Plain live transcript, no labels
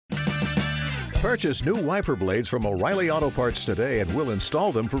Purchase new wiper blades from O'Reilly Auto Parts today and we'll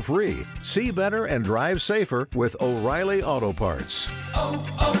install them for free. See better and drive safer with O'Reilly Auto Parts.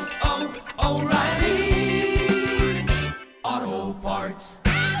 O'Reilly Auto Parts.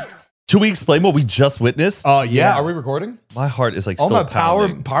 Should we explain what we just witnessed? Yeah. Are we recording? My heart is like Oh, still my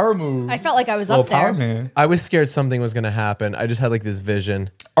pounding. power move. I felt like I was Little up there. power man. I was scared something was going to happen. I just had like this vision.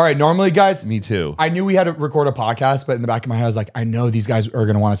 All right, normally, guys, Me too. I knew we had to record a podcast, but in the back of my head, I was like, I know these guys are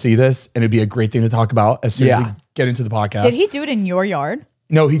going to want to see this, and it'd be a great thing to talk about as soon as we get into the podcast. Did he do it in your yard?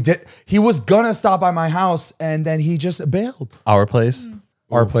 No, he did. He was going to stop by my house, and then he just bailed. Our place.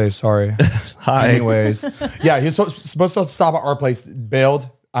 Our place, sorry. Hi. Anyways. Yeah, he was supposed to stop at our place, bailed.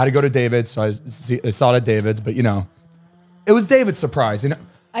 I had to go to David's, so I saw it at David's, but it was David's surprise.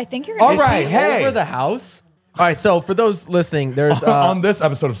 I think you're All going to right, hey. Over the house? All right, so for those listening, there's on this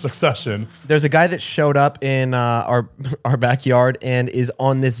episode of Succession. there's a guy that showed up in our backyard and is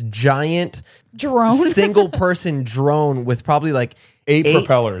on this giant drone. single person drone with probably like Eight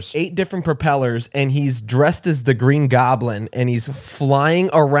propellers. 8 different propellers, and he's dressed as the Green Goblin, and he's flying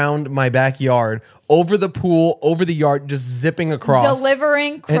around my backyard, over the pool, over the yard, just zipping across.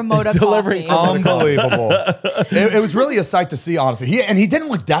 Delivering Cremota delivering coffee. Unbelievable. it was really a sight to see, honestly. He didn't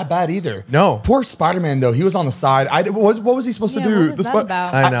look that bad either. No. Poor Spider-Man, though. He was on the side. What was he supposed to do? What was that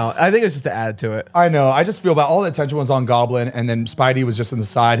about? I know. I think it's just to add to it. I know. I just feel bad. All the attention was on Goblin, and then Spidey was just on the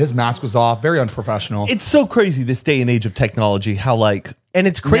side. His mask was off. Very unprofessional. It's so crazy this day and age of technology, how like And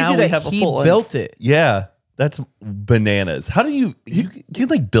it's now crazy we that have a he full- built it. Yeah. That's bananas. How do you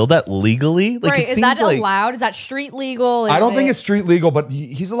like build that legally? Like Right, it is seems that like allowed? Is that street legal? I don't think it's street legal, but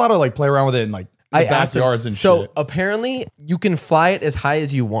he's allowed to like play around with it in like the asked him- backyards and so shit. apparently you can fly it as high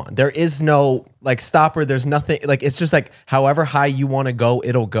as you want. There is no like stopper. There's nothing like it's just like however high you want to go,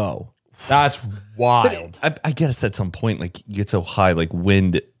 it'll go. That's wild. I guess at some point like you get so high like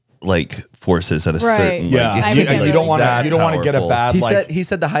wind like forces at a certain like, Yeah, I you, think you don't want to. that You don't want to get a powerful. bad He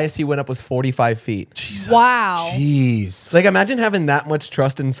said the highest he went up was 45 feet. Jesus. Wow. Jeez. Like imagine having that much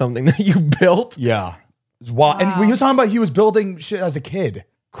trust in something that you built. Yeah. It's wild. And he was talking about he was building shit as a kid.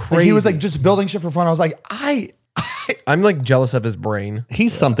 Like, he was like just building shit for fun. I was like, I'm like jealous of his brain.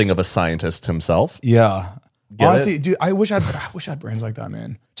 He's something of a scientist himself. yeah. Get Honestly, it? dude, I wish I had brains like that,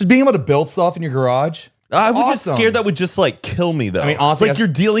 man. Just being able to build stuff in your garage. I would awesome. just scared that would just like kill me though. I mean, honestly, like you're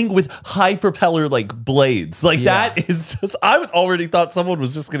dealing with high propeller like blades. Like Yeah. that is just. I already thought someone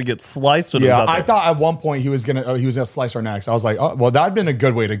was just gonna get sliced when it was Yeah, out I there. thought at one point he was gonna slice our necks. I was like, oh, well, that'd been a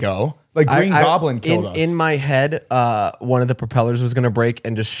good way to go. Like Green Goblin killed us. In my head, one of the propellers was gonna break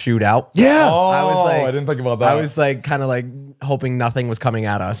and just shoot out. Yeah. oh, I was like, I didn't think about that. I was like, kind of like hoping nothing was coming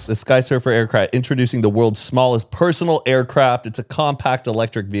at us. The Sky Surfer aircraft, introducing the world's smallest personal aircraft. It's a compact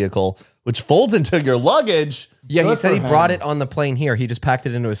electric vehicle which folds into your luggage. Yeah, he Good said for he him. brought it on the plane here. He just packed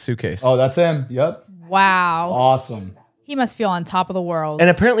it into his suitcase. Oh, that's him. Yep. Wow. Awesome. He must feel on top of the world.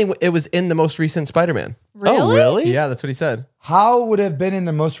 And apparently it was in the most recent Spider-Man. Really? Oh, really? Yeah, that's what he said. How would it have been in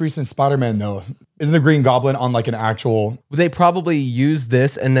the most recent Spider-Man though? Isn't the Green Goblin on like an actual? They probably use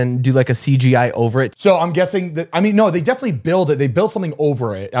this and then do like a CGI over it. So I'm guessing that. I mean, no, they definitely build it. They build something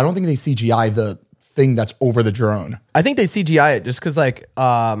over it. I don't think they CGI the thing that's over the drone. I think they CGI it just because like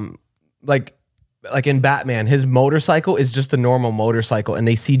in Batman, his motorcycle is just a normal motorcycle and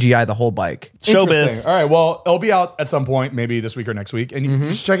they CGI the whole bike. Showbiz. Interesting. All right. Well, it'll be out at some point, maybe this week or next week, and you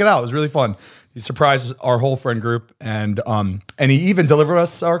just check it out. It was really fun. He surprised our whole friend group, and he even delivered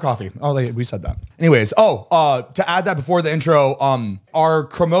us our coffee. Oh, we said that. Anyways, to add that before the intro, our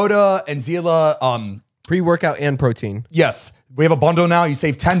Cremota and Zila, Pre-workout and protein. yes, we have a bundle now. You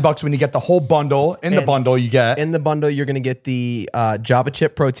save $10 when you get the whole bundle. In the bundle, you get In the bundle, you're going to get the Java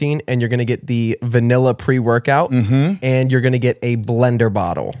chip protein and you're going to get the vanilla pre-workout and you're going to get a blender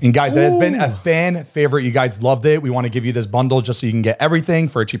bottle. And guys, it has been a fan favorite. You guys loved it. We want to give you this bundle just so you can get everything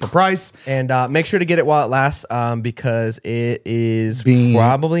for a cheaper price. And make sure to get it while it lasts because it is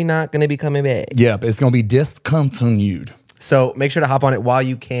probably not going to be coming back. Yep, it's going to be discontinued. So make sure to hop on it while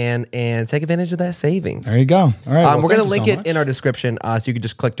you can and take advantage of that savings. There you go. All right. We're going to link it in our description so you can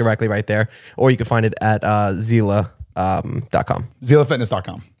just click directly right there or you can find it at Zila.com.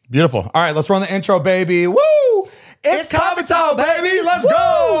 ZilaFitness.com. Beautiful. All right, let's run the intro, baby. Woo! It's coffee time, baby. Let's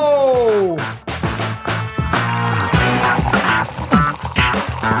go.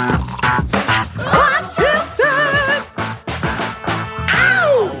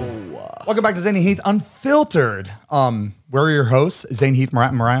 Welcome back to Zane and Heath Unfiltered. We're your hosts, Zane, Heath, Marat,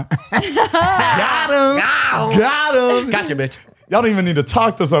 and Marat. Got him. Got him. Gotcha, bitch. Y'all don't even need to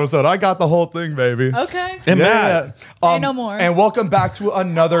talk this episode. I got the whole thing, baby. Okay. And Matt. Say no more. And welcome back to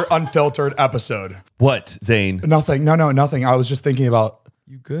another Unfiltered episode. What, Zane? Nothing. No, nothing. I was just thinking about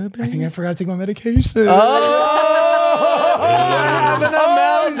You good, baby? I think I forgot to take my medication. Having a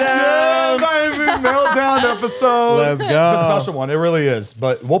meltdown. Meltdown episode. Let's go. It's a special one. It really is.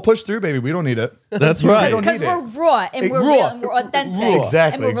 But we'll push through, baby. We don't need it. That's You right. don't Because need we're it. raw and we're Raw. real and we're authentic.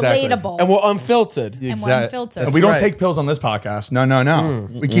 Exactly, And we're exactly. relatable. And we're unfiltered. And we're Exact- unfiltered. And we don't right. take pills on this podcast. No, no, no.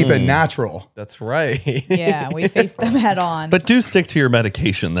 We keep it natural. That's right. Yeah, we face them head on. But do stick to your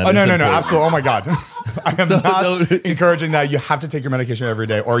medication. That Oh, is no, no, no. important. Absolutely. Oh, my God. I am not encouraging that. You have to take your medication every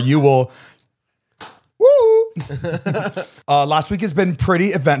day or you will. Woo! Last week has been pretty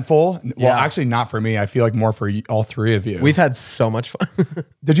eventful. Well, Yeah. actually, not for me. I feel like more for all three of you. We've had so much fun.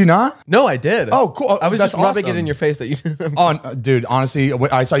 Did you not? No, I did. Oh, cool. I was That's just rubbing awesome. it in your face that you Dude, honestly,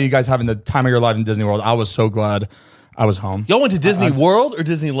 when I saw you guys having the time of your life in Disney World, I was so glad I was home. Y'all went to Disney World or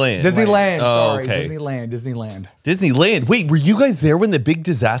Disneyland? Disneyland. Oh, Sorry. okay. Disneyland. Disneyland. Wait, were you guys there when the big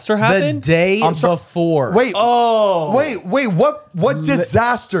disaster the happened? day before. Wait. Oh. Wait. What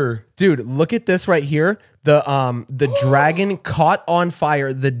disaster? Dude, look at this right here. The dragon caught on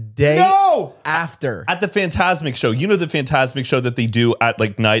fire the day No! after. At the Fantasmic show. You know the Fantasmic show that they do at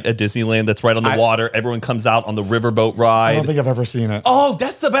like night at Disneyland that's right on the water. Everyone comes out on the riverboat ride. I don't think I've ever seen it. Oh,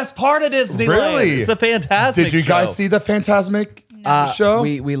 that's the best part of Disneyland. Really? It's the Fantasmic Did you guys show. see the Fantasmic show?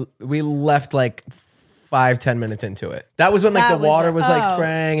 We left like 5-10 minutes into it. That was when like That the was water it. was like Oh.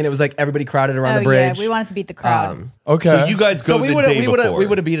 spraying and it was like everybody crowded around oh, the bridge. yeah, we wanted to beat the crowd. Okay. So you guys go So the day before. we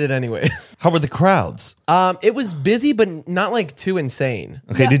would have beat it anyway. How were the crowds? It was busy, but not like too insane.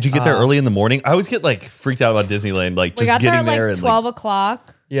 Okay, did you get there early in the morning? I always get like freaked out about Disneyland, like we just got there getting at there like and 12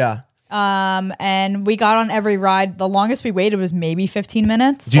 o'clock. Yeah. And we got on every ride. The longest we waited was maybe 15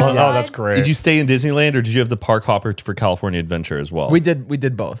 minutes. you- per Oh, ride. that's great. Did you stay in Disneyland or did you have the park hopper for California Adventure as well? We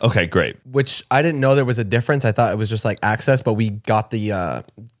did both. Okay, great. Which I didn't know there was a difference. I thought it was just like access, but we got the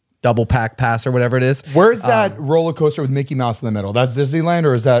double pack pass or whatever it is. Where's that roller coaster with Mickey Mouse in the middle? That's Disneyland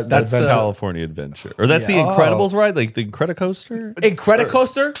or is that That's Adventure? the- California Adventure. Or that's the Incredibles ride, like the Incredicoaster?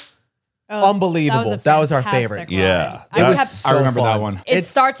 Incredicoaster? Unbelievable. That was our fantastic favorite. ride. Yeah. I That would was have, so I remember that fun. one. it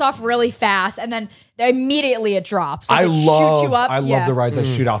starts off really fast and then immediately it drops. Like I it shoots love you up. I Yeah. love the rides that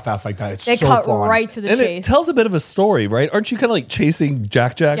shoot out fast like that. It's They so cut fun. right to the And chase. it tells a bit of a story, right? Aren't you kind of like chasing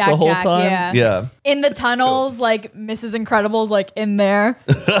Jack the Jack whole Jack, time? yeah. In the tunnels, like Mrs. Incredible's like in there.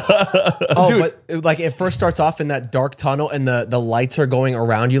 But like it first starts off in that dark tunnel and the lights are going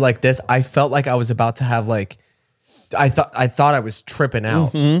around you like this. I felt like I was about to have like I thought I was tripping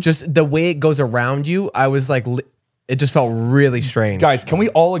out. Just the way it goes around you, I was like it just felt really strange. Guys, can we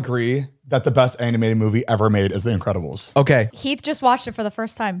all agree that the best animated movie ever made is The Incredibles? Okay. Heath just watched it for the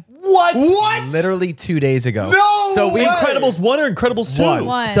first time. What? Literally 2 days ago. No So we way! Incredibles 1 or Incredibles 2?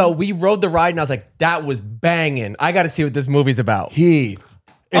 One. So we rode the ride and I was like, that was banging. I got to see what this movie's about. Heath.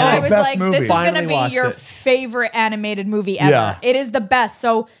 It's And I the was best like, movie. this is going to Finally be watched your it. favorite animated movie ever. Yeah. It is the best.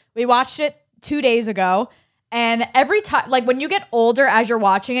 So we watched it 2 days ago. And every time, like when you get older as you're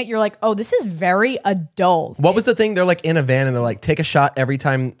watching it, you're like, oh, this is very adult. What was the thing? They're like in a van and they're like, take a shot every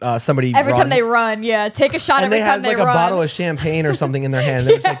time somebody Every time runs. they run, yeah. Take a shot And every they time had they like run. a bottle of champagne or something in their hand.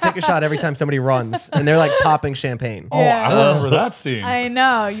 They're just like, take a shot every time somebody runs. And they're like popping champagne. Oh, I remember that scene. I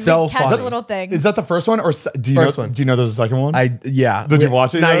know. You So catch funny. little things. Is that the first one or do you First know? one. Do you know there's a second one? Yeah. Did you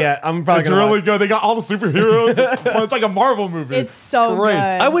watch it? Not yet. I'm probably It's gonna really watch. good. They got all the superheroes. It's like a Marvel movie. It's so great.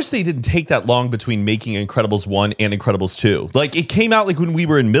 good. I wish they didn't take that long between making Incredibles 1 and Incredibles 2. Like it came out like when we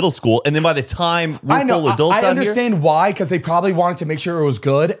were in middle school, and then by the time we're I know. full adults I out here. understand why, because they probably wanted to make sure it was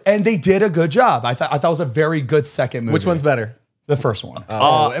good, and they did a good job. I thought it was a very good second movie. Which one's better? The first one.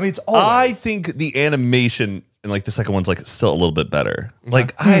 I mean, it's always. I think the animation and like the second one's like still a little bit better.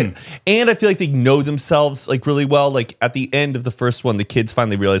 Like Hmm. I feel like they know themselves like really well. Like at the end of the first one, the kids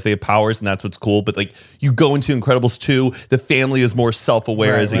finally realize they have powers and that's what's cool. But like you go into Incredibles 2, the family is more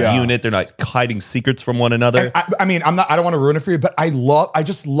self-aware as a right. unit. They're not hiding secrets from one another. I mean, I don't want to ruin it for you, but I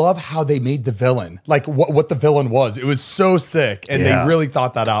just love how they made the villain. Like what the villain was. It was so sick, and Yeah. they really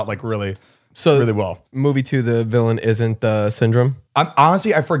thought that out, like really well. Movie 2, the villain isn't Syndrome.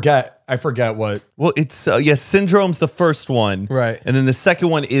 Honestly, I forget what. Well, it's Syndrome's the first one, Right. And then the second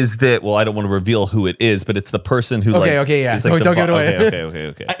one is that. Well, I don't want to reveal who it is, but it's the person who. Okay, yeah. is like Don't give it away.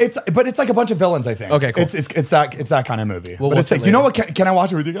 Okay. It's like a bunch of villains. I think. Okay, cool. It's that kind of movie. We'll but it's watch like, it you know later. what? Can I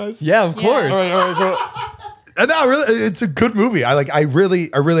watch it with you guys? Yeah, of course. All right. So, no, really, it's a good movie. I really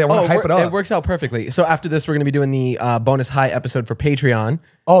want to hype it up. It works out perfectly. So after this, we're going to be doing the bonus high episode for Patreon.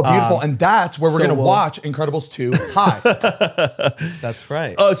 Oh, beautiful! And that's where we're so gonna we'll- watch Incredibles 2 High. That's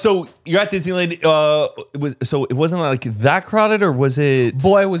right. So you're at Disneyland. It wasn't like that crowded, or was it?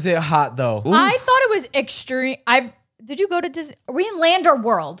 Boy, was it hot though. I thought it was extreme. Did you go to Disney? Are we in Land or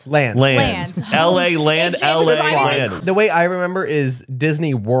World? Land. Land. LA land, And James LA is right. land. The way I remember is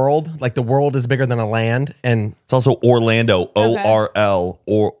Disney World. Like the world is bigger than a land, and It's also Orlando, ORL,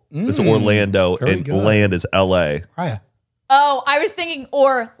 or it's Orlando, very and good. land is LA. Raya. Oh, I was thinking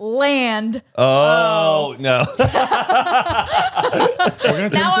or land. Oh, no.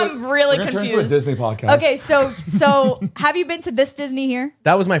 Now I'm really Turn to a confused. Disney podcast. Okay, so have you been to this Disney here?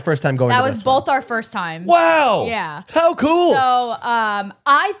 that was my first time going. That to was this one. both our first times. Wow. Yeah. How cool. So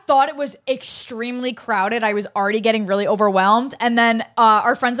I thought it was extremely crowded. I was already getting really overwhelmed. And then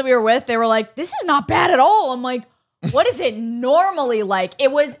our friends that we were with, they were like, this is not bad at all. I'm like, what is it normally like?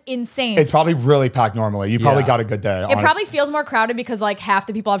 It was insane. It's probably really packed normally. You probably Yeah. got a good day. It probably feels more crowded because like half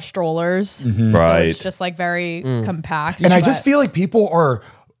the people have strollers. So Right. it's just like very compact. And I just But- feel like people are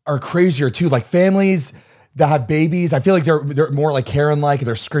crazier too. Like families that have babies, I feel like they're more like Karen-like.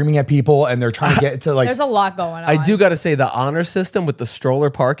 They're screaming at people and they're trying to get to like. there's a lot going on. I do got to say the honor system with the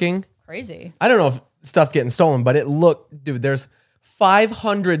stroller parking. Crazy. I don't know if stuff's getting stolen, but it looked, dude. There's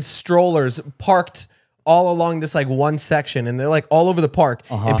 500 strollers parked all along this like one section, and they're like all over the park,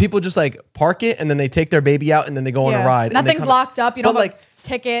 and people just like park it, and then they take their baby out, and then they go on a ride. and they Nothing's come- locked up. You don't But, have like a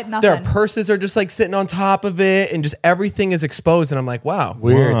ticket, nothing. their purses are just like sitting on top of it, and just everything is exposed. And I'm like, wow,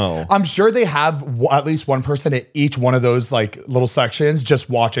 Weird. Wow. I'm sure they have at least one person at each one of those like little sections just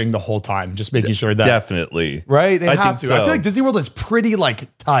watching the whole time, just making sure that. Definitely. Right? They I have think to. I so. feel like Disney World is pretty like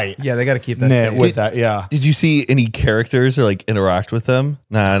tight. yeah, they got to keep that Knit safe. with that. Yeah. Did you see any characters or like interact with them?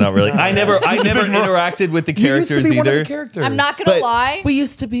 Nah, not really. I never interacted with the You used to characters be one of either. the characters. I'm not gonna But lie. We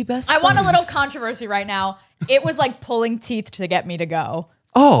used to be best. I want a little controversy right now. It was like pulling teeth to get me to go.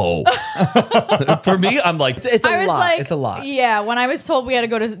 Oh. For me, I'm like, It's a I was lot. like, It's a lot. Yeah, when I was told we had to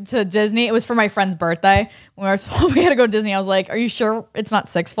go to Disney, it was for my friend's birthday. When I was told we had to go to Disney, I was like, "Are you sure it's not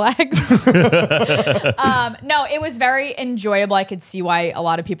Six Flags?" No, it was very enjoyable. I could see why a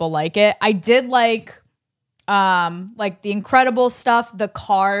lot of people like it. I did like the Incredible stuff, the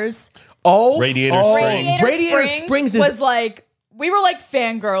cars. Oh, Radiator Springs. Radiator Springs is- was like. We were like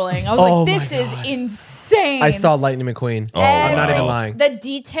fangirling. I was Oh like, this my is God. insane. I saw Lightning McQueen. Oh, I'm not wow. even lying. The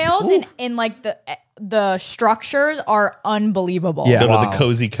details in like the structures are unbelievable. Yeah. Go to Wow. the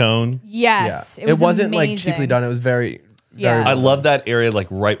cozy cone. Yes. It wasn't amazing. like cheaply done. It was very, Yeah. very. I love that area, like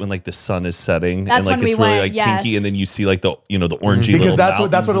right when like the sun is setting, That's and like when we it's really went, like yes. pinky, and then you see like the the orangey Because little that's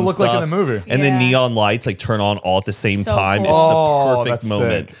what it mountains looked and like in the stuff. movie. And then Yeah. neon lights like turn on all at the same So time. cool. It's Oh, the perfect that's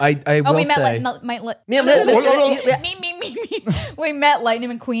moment. sick. I Oh, will we met say. me. We met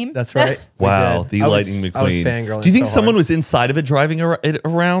Lightning McQueen. That's right. We Wow, did. the I was- Lightning McQueen. I was fangirling. Do you think so someone hard. was inside of it driving it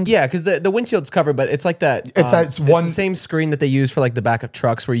around? Yeah, because the windshield's covered, but it's like that. It's one- the same screen that they use for like the back of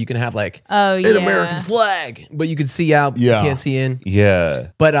trucks, where you can have like Oh, an yeah. American flag, but you can see out. Yeah. You can't see in. Yeah.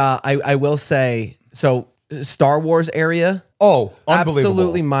 But I will say, so Star Wars area. Oh, unbelievable.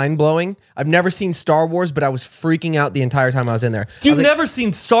 Absolutely mind blowing. I've never seen Star Wars, but I was freaking out the entire time I was in there. You've never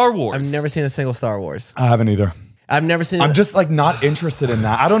seen Star Wars. I've never seen a single Star Wars. I haven't either. I've never seen. I'm just like not interested in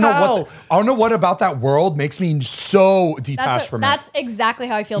that. I don't know I don't know what about that world makes me so detached from it. That's exactly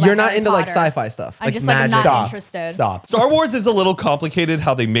how I feel. You're about not Harry into like Potter. sci-fi stuff. I'm just like I'm magic. not interested. Stop. Star Wars is a little complicated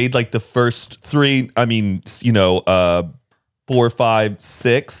how they made like the first three, 4, 5,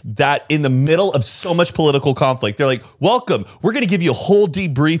 6, that in the middle of so much political conflict, they're like, welcome, we're going to give you a whole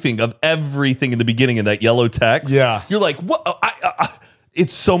debriefing of everything in the beginning in that yellow text. Yeah. You're like, what?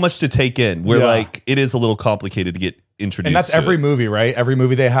 It's so much to take in. We're Yeah. like, it is a little complicated to get introduced And that's to every it. movie, right? Every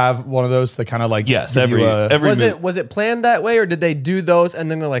movie they have one of those to kind of like Yes, give you every movie. Was it planned that way, or did they do those and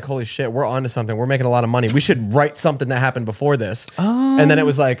then they're like, holy shit, we're onto something. We're making a lot of money. We should write something that happened before this. And then it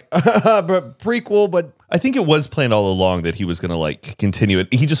was like, but prequel, but I think it was planned all along that he was going to like continue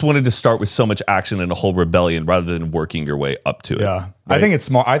it. He just wanted to start with so much action and a whole rebellion rather than working your way up to it. Yeah. I Right? think it's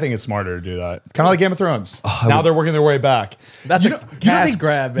smart. I think it's smarter to do that. Kind of like Game of Thrones. Now they're working their way back. That's a cash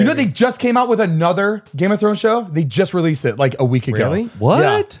grab, You know baby. they just came out with another Game of Thrones show. They just released it like a week ago. Really?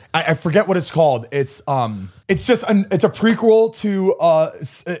 What? Yeah. I forget what it's called. It's just it's a prequel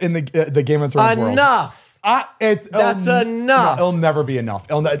to in the Game of Thrones world. enough. That's enough. It'll never be enough.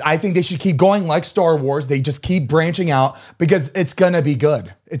 I think they should keep going like Star Wars. They just keep branching out because it's gonna be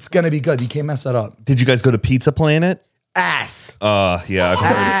good. It's gonna be good. You can't mess that up. Did you guys go to Pizza Planet? Ass. Yeah,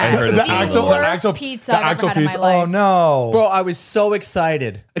 I heard The it's actual- similar. worst pizza I've ever had in my life. Oh no, Bro, I was so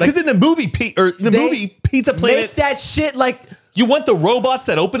excited. Because in the movie, movie Pizza Planet, Make that shit like You want the robots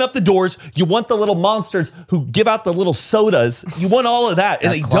that open up the doors. You want the little monsters who give out the little sodas. You want all of that,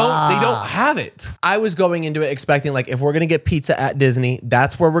 and they don't have it. I was going into it expecting like if we're gonna get pizza at Disney,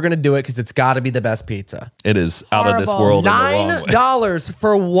 that's where we're gonna do it because it's got to be the best pizza. It is out of this Horrible. world. in the wrong way. $9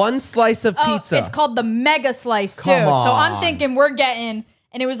 for one slice of pizza. It's called the mega slice too. Come on. So I'm thinking we're getting,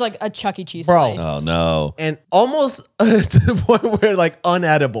 and it was like a Chuck E. Cheese Bro. slice. Oh no. and almost to the point where like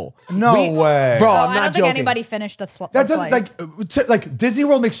unedible. No way. Bro. Oh, I'm I not don't think joking. anybody finished a slice. That doesn't like Disney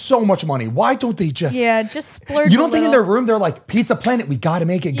World makes so much money. Why don't they just? Yeah, just splurge. You don't a think in little. their room they're like Pizza Planet? We got to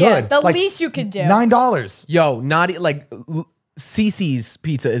make it Yeah, good. the Like, least you could do. $9. Yo, not like Cece's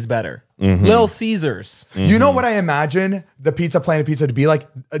pizza is better. Little Caesars. You know what I imagine the Pizza Planet pizza to be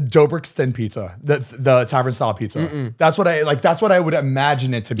like? Dobrik's thin pizza, the tavern style pizza. That's what I like. That's what I would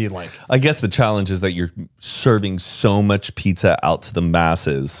imagine it to be like. I guess the challenge is that you're serving so much pizza out to the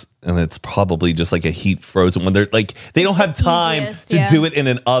masses, and it's probably just like a heat frozen when they're like they don't have time easiest, to yeah. do it in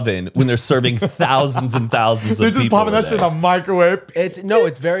an oven when they're serving thousands and thousands They're of just people. popping that a shit day. in a microwave.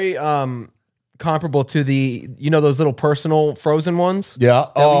 It's very comparable to the those little personal frozen ones. Yeah.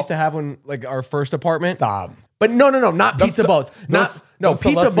 That we used to have when like our first apartment. Stop. But no, not pizza boats. Those Pizza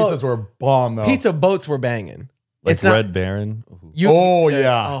Celeste boats. pizzas were bomb though. Pizza boats were banging. Like it's not. Red Baron. Ooh. Oh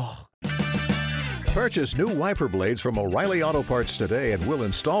yeah. Purchase new wiper blades from O'Reilly Auto Parts today and we'll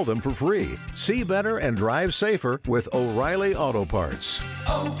install them for free. See better and drive safer with O'Reilly Auto Parts.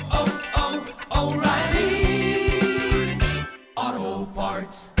 O'Reilly Auto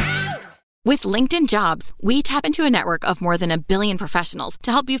Parts. With LinkedIn Jobs, we tap into a network of more than 1 billion professionals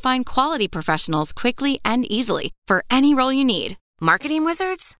to help you find quality professionals quickly and easily for any role you need. Marketing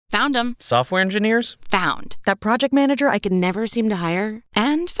wizards? Found them. Software engineers? Found. That project manager I could never seem to hire?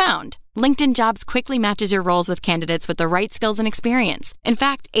 And found. LinkedIn Jobs quickly matches your roles with candidates with the right skills and experience. In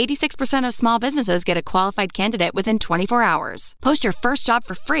fact, 86% of small businesses get a qualified candidate within 24 hours. Post your first job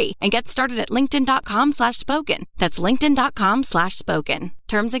for free and get started at linkedin.com/spoken. That's linkedin.com/spoken.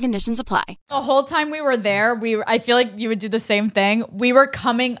 Terms and conditions apply. The whole time we were there, I feel like you would do the same thing. We were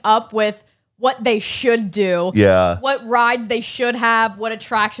coming up with what they should do. Yeah. What rides they should have, what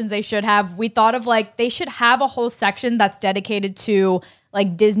attractions they should have. We thought of like, they should have a whole section that's dedicated to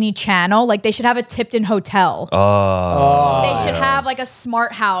like Disney Channel. Like they should have a Tipton hotel. They should have like a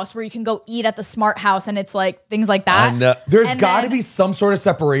smart house where you can go eat at the smart house and it's like things like that. I know. There's And got to then- be some sort of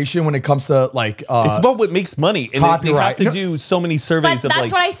separation when it comes to like. It's about what makes money, and they have copyright. to No- do so many surveys But of that's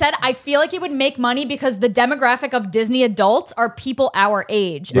like. what I said. I feel like it would make money because the demographic of Disney adults are people our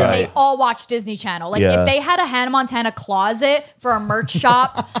age. Right. And they all watch Disney Channel. Like Yeah. if they had a Hannah Montana closet for a merch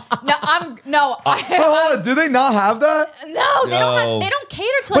shop. Do they not have that? No, No. they don't cater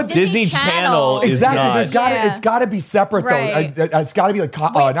to like But Disney, Disney Channel is Exactly. not- There's got to. Yeah. It's got to be separate Right. though. It's got to be like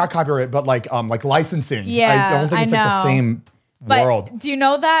not copyright, but like licensing. Yeah, I don't think it's I like the know. same But world. do you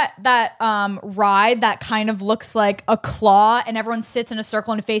know that ride that kind of looks like a claw and everyone sits in a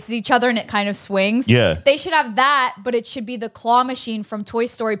circle and faces each other and it kind of swings? Yeah. They should have that, but it should be the claw machine from Toy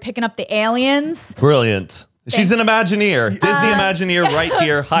Story picking up the aliens. Brilliant. She's an Imagineer. Disney Imagineer right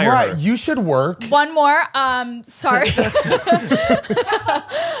here. Hire Right. her. You should work. One more. Sorry.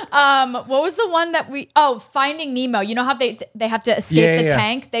 What was the one that Finding Nemo. You know how they have to escape the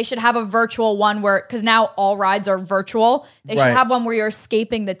tank? They should have a virtual one where, because now all rides are virtual. They should Right. have one where you're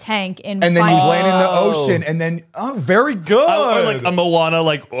escaping the tank in And then you Finding land in the Oh. ocean, and then very good. Or like a Moana,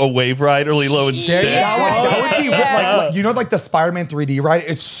 like a wave ride, or Lilo and Stitch. That would be Yeah. like you know, like the Spider-Man 3D ride.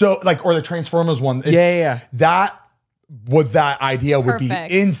 It's so like, or the Transformers one. It's, Yeah. That idea would Perfect.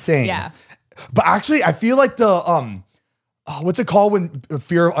 be insane. Yeah. But actually, I feel like the what's it called when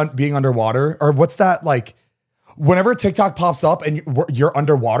fear of being underwater, or what's that like? Whenever TikTok pops up and you're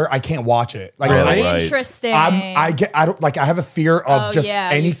underwater, I can't watch it. Like, Really? I, Right. Interesting. I don't like. I have a fear of Oh, just yeah,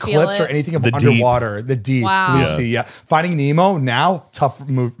 any you feel clips or it. anything of The deep. underwater, the deep Wow. blue Yeah. sea. Yeah, Finding Nemo now tough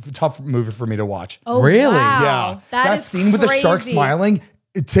movie for me to watch. Oh, Really? wow. Yeah, That is scene with the shark crazy. smiling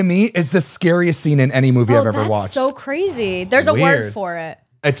to me is the scariest scene in any movie I've ever that's watched. so crazy. There's a word Weird. for it.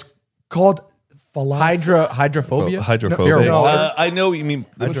 It's called Hydrophobia. Hydrophobia. No, I know what you mean.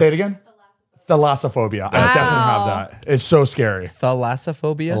 Say it again. Thalassophobia. I definitely have that. It's so scary.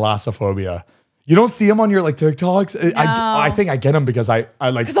 Thalassophobia. Thalassophobia. You don't see them on your like TikToks. I think I get them because I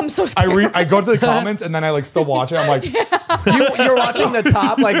like. Because I'm so scared. I go to the comments and then I like still watch it. I'm like, You're watching the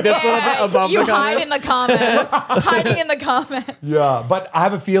top like this little bit above you the hide comments. in the comments. Hiding in the comments. yeah. But I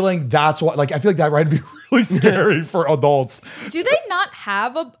have a feeling that's what. Like, I feel like that ride would be really scary for adults. Do they not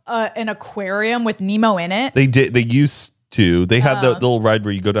have an aquarium with Nemo in it? They did. They used to. They had the little ride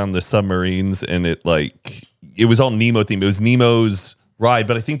where you go down the submarines, and it was all Nemo themed. It was Nemo's ride,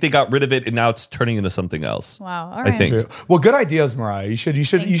 but I think they got rid of it and now it's turning into something else. Wow. All I right. think. Well, good ideas, Mariah. You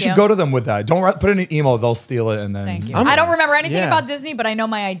should go to them with that. Don't put in an email; they'll steal it, and then Thank you. I don't remember anything Yeah. about Disney, but I know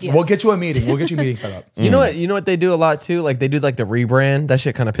my ideas. we'll get you a meeting. We'll get you a meeting set up. You know what? You know what they do a lot too? Like they do like the rebrand. That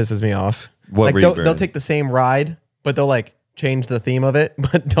shit kind of pisses me off. What like they'll rebrand? take the same ride, but they'll like change the theme of it,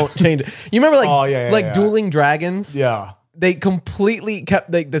 but don't change it. You remember like Oh, yeah. Dueling Dragons? Yeah. They completely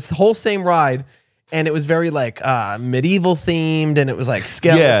kept like this whole same ride, and it was very like medieval themed, and it was like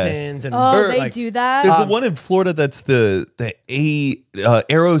skeletons and Oh, they like, do that. There's the one in Florida that's the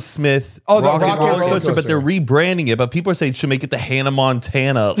Aerosmith Oh, the rocket rocket roller roller coaster, but they're coaster. rebranding it. But people are saying should make it the Hannah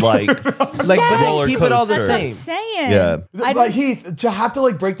Montana like like roller but keep it all the coaster. That's what I'm same. saying. Yeah. But Heath, to have to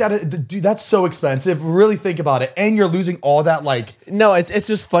like break that, dude, that's so expensive. Really think about it, and you're losing all that like. No, it's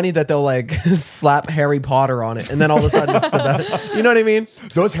just funny that they'll like slap Harry Potter on it, and then all of a sudden it's the best. You know what I mean?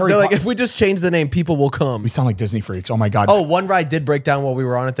 Those Harry They're like, Potter- if we just change the name, people will come. We sound like Disney freaks. Oh my god. Oh, one ride did break down while we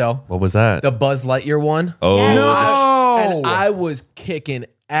were on it though. What was that? The Buzz Lightyear one. oh, Yes. no. And I was kicking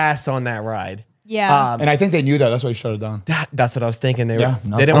ass on that ride. Yeah. And I think they knew that. That's why they shut it down. That's what I was thinking. They Yeah, were.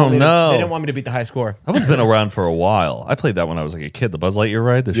 no. They didn't Oh, want me no. to, they didn't want me to beat the high score. that one's been around for a while. I played that when I was like a kid. The Buzz Lightyear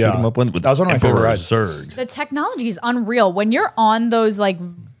ride, the shoot Yeah. 'em up one. With That was one of my favorite Emperor rides. Zurg. The technology is unreal. When you're on those like,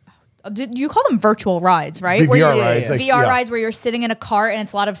 you call them virtual rides, right? VR Where you- rides, like, VR yeah. rides where you're sitting in a cart and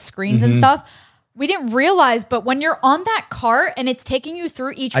it's a lot of screens and stuff. We didn't realize, but when you're on that cart and it's taking you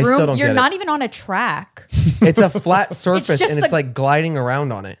through each I still room, don't you're get it. not even on a track. It's a flat surface just and it's the- like gliding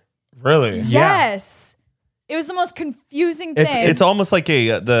around on it. Really? Yes. It was the most confusing If thing. It's almost like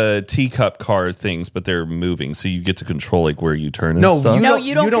the teacup car things, but they're moving, so you get to control like where you turn and No, stuff. no, don't-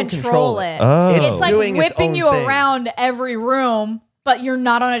 you don't, you don't control control it. Oh. It's like doing its whipping own you thing. around every room, but you're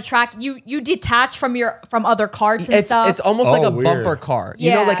not on a track. You detach from other carts and stuff. It's almost like Oh, a weird. bumper car.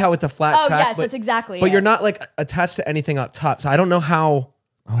 You know, Yeah. like how it's a flat Oh, track. yes, that's exactly But it. you're not like attached to anything up top. So I don't know how.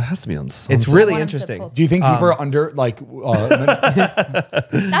 Oh, it has to be on something. It's really want 'em to interesting. pull- Do you think people are under like?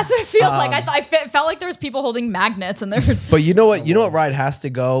 That's what it feels like. I felt like there was people holding magnets and there. But you know what? You know what ride has to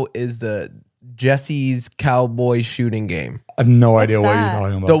go is the Jesse's Cowboy shooting game. I have no idea what you're that?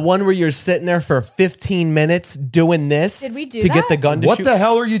 talking about. The one where you're sitting there for 15 minutes doing this. Did we do to get that? the gun to What shoot? the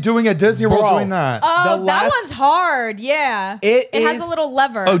hell are you doing at Disney World Bro. doing that? Oh, The that last- one's hard. Yeah, It has is- a little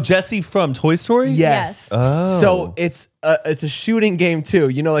lever. Oh, Jesse from Toy Story? Yes. Yes. Oh. So it's a shooting game too.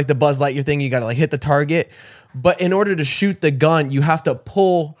 You know, like the Buzz Lightyear thing. You got to like hit the target. But in order to shoot the gun, you have to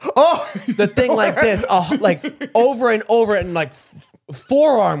pull the thing like this, like over and over, and like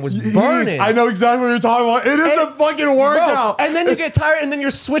forearm was burning. I know exactly what you're talking about. It is a fucking Bro, workout. and then you get tired, and then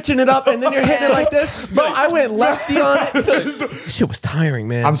you're switching it up, and then you're hitting it like this. Bro, I went lefty on it. Shit was tiring,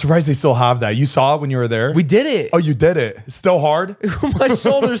 man. I'm surprised they still have that. You saw it when you were there? We did it. Oh, you did it. It's still hard? My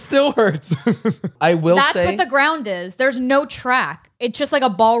shoulder still hurts. I will That's say what the ground is. There's no track. It's just like a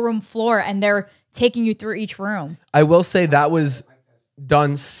ballroom floor, and they're taking you through each room. I will say that was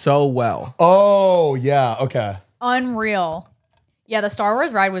done so well. Oh, yeah. Okay. Unreal. Yeah, the Star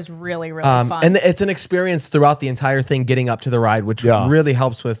Wars ride was really, really fun. And it's an experience throughout the entire thing, getting up to the ride, which Yeah. really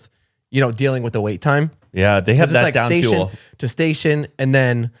helps with, dealing with the wait time. Yeah, they have 'Cause that it's like down station to to station, and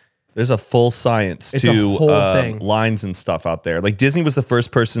then there's a full science It's a to whole thing. lines and stuff out there. Like Disney was the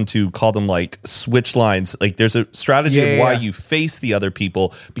first person to call them like switch lines. Like there's a strategy Yeah, of why yeah. you face the other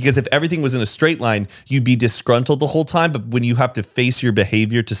people, because if everything was in a straight line, you'd be disgruntled the whole time. But when you have to face your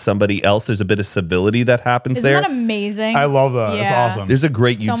behavior to somebody else, there's a bit of civility that happens Isn't there. that amazing? I love that. It's Yeah. awesome. There's a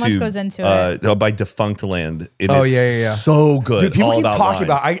great So YouTube much goes into by Defunctland. And Oh, it's yeah. so good. Dude, people all keep about talking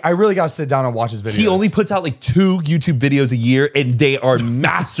lines. about I really got to sit down and watch his videos. He only puts out like 2 YouTube videos a year, and they are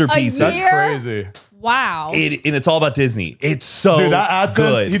masterpieces. A year? crazy. Wow. And it's all about Disney. It's so Dude, that AdSense,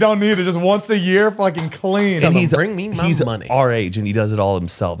 good. he don't need it. Just once a year, fucking clean. Tell him, bring me my he's money. our age, and he does it all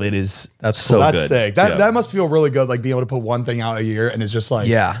himself. It is so That's good. sick. That must feel really good, like being able to put one thing out a year, and it's just like,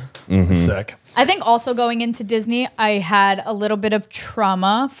 yeah. it's sick. I think also going into Disney, I had a little bit of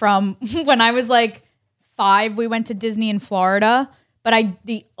trauma from when I was like 5. We went to Disney in Florida, but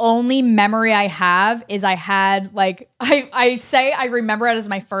the only memory I have is I had like I remember it as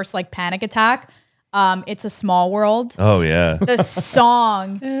my first like panic attack. It's a Small World. Oh yeah. The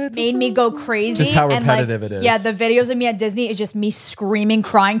song made me go crazy. Just how and, like, repetitive it is. Yeah, the videos of me at Disney is just me screaming,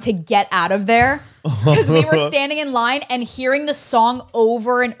 crying to get out of there. Because we were standing in line and hearing the song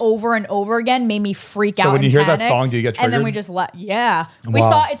over and over and over again made me freak out. So when and you hear that panic. song, do you get And then triggered? we just let, yeah. We Wow.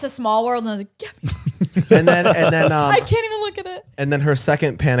 saw It's a Small World and I was like, get me. And then I can't even look at it. and then her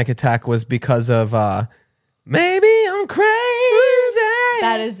second panic attack was because of maybe I'm crazy.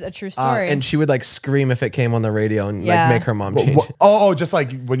 That is a true story. And she would like scream if it came on the radio and Yeah. like make her mom change it. Oh, just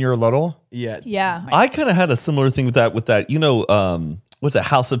like when you were little? Yeah. yeah. I kind of had a similar thing with that. what's it,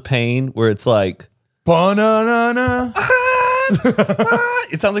 House of Pain, where it's like, Ba-na-na-na.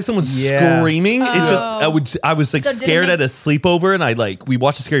 it sounds like someone's screaming. It just, I was like So did it scared make- at a sleepover, and we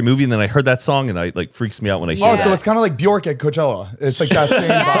watched a scary movie, and then I heard that song, and I like freaks me out when I hear Oh, that. so it's kind of like Bjork at Coachella. It's like that same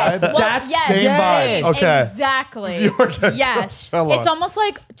Yes, vibe. well, yes, same vibe. Okay. Exactly. Coachella. Yes. It's almost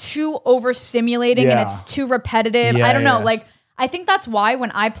like too overstimulating Yeah. and it's too repetitive. Yeah, I don't know. yeah. Like, I think that's why when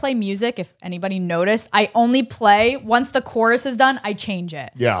I play music, if anybody noticed, I only play once the chorus is done, I change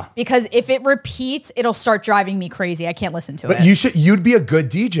it. Yeah. Because if it repeats, it'll start driving me crazy. I can't listen to But it. you'd be a good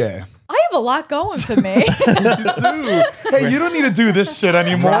DJ. I have a lot going for me. Dude, hey, you don't need to do this shit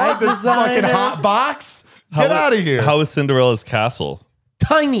anymore. Right, This fucking designer. hot box. Get out of here. How is Cinderella's castle?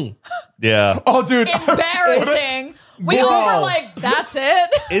 Tiny. Yeah. Oh, dude. Embarrassing. We all Bro. were like, that's it.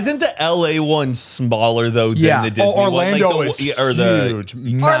 Isn't the LA one smaller though than Yeah. the Disney Orlando one? is the huge.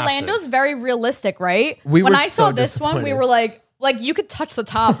 Orlando's very realistic, right? We when were I saw so this one, we disappointed. were like you could touch the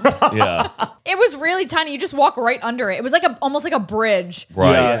top. yeah, It was really tiny. You just walk right under it. It was like almost like a bridge.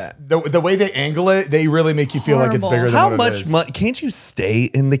 right. Yeah. The way they angle it, they really make you feel like it's Horrible. bigger than How what it much is. money? Can't you stay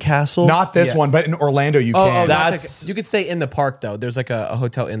in the castle? Not this Yeah. one, but in Orlando you can. That's- You could stay in the park though. There's like a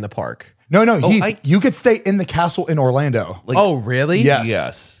hotel in the park. No, Heath, I- you could stay in the castle in Orlando. Like- Oh, really? Yes.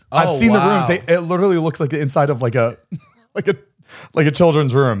 Yes. I've Oh, seen wow. the rooms. It literally looks like the inside of like a like a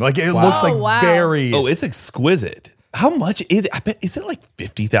children's room. Like it looks like Oh, wow. very. Oh, it's exquisite. How much is it? I bet is it like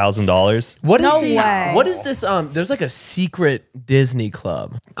 $50,000? What is No the, way. What is this? There's like a secret Disney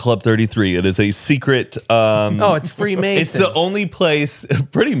club. Club 33. It is a secret. Oh, it's Freemasons. It's the only place,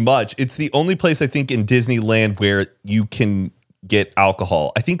 pretty much. It's the only place I think in Disneyland where you can get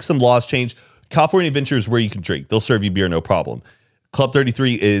alcohol. I think some laws changed. California Adventure is where you can drink. They'll serve you beer, no problem. Club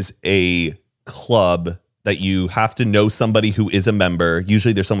 33 is a club that you have to know somebody who is a member.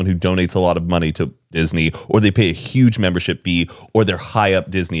 Usually there's someone who donates a lot of money to Disney, or they pay a huge membership fee, or they're high up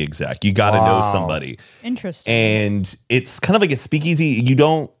Disney exec. You got to know somebody. Interesting. And it's kind of like a speakeasy. You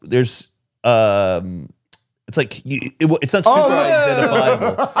don't, there's, it's like, it's not super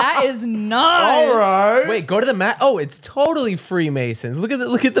identifiable. That is not. All right. Wait, go to the mat. Oh, it's totally Freemasons. Look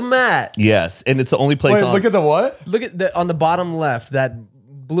at the mat. Yes. And it's the only place Wait, on. look at the what? Look at the on the bottom left that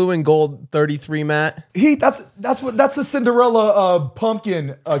blue and gold 33 mat. Heath, that's the Cinderella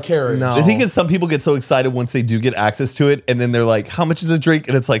pumpkin carriage. No. The thing is, some people get so excited once they do get access to it, and then they're like, "How much is a drink?"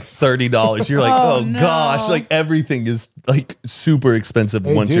 And it's like $30. You're like, Oh, "Oh no. gosh!" Like everything is like super expensive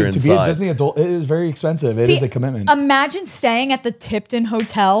Hey, once dude, you're to be a inside. Disney adult, it is very expensive. It is See, a commitment. Imagine staying at the Tipton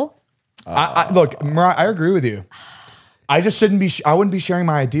Hotel. Look, Mariah, I agree with you. I just shouldn't be. I wouldn't be sharing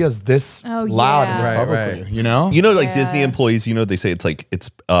my ideas this Oh, loud yeah. and this Right, publicly. right. You know. You know, like Yeah. Disney employees, they say it's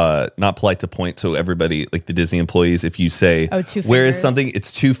not polite to point. So everybody, like the Disney employees, if you say, Oh, 2 where is fingers. something,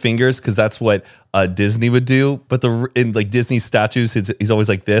 it's 2 fingers, because that's what Disney would do. But in like Disney statues, he's always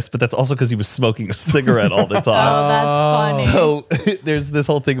like this. But that's also because he was smoking a cigarette all the Oh, time. that's funny. So there's this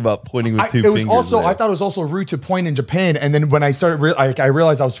whole thing about pointing with 2 It fingers. was also. there. I thought it was also rude to point in Japan, and then when I started, I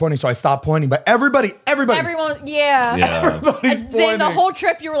realized I was pointing, so I stopped pointing. But everybody, Everyone, yeah. Yeah. everybody's Zane, the pointing. whole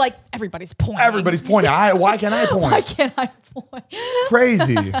trip, you were like, everybody's pointing. Everybody's pointing. Why can't I point? Why can't I point?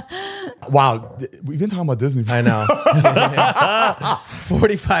 Crazy. Wow, we've been talking about Disney. I know.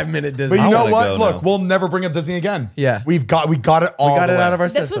 45-minute Disney. But you know wanna what? go Look, now. we'll never bring up Disney again. Yeah. we got it all. we got the it way. out of our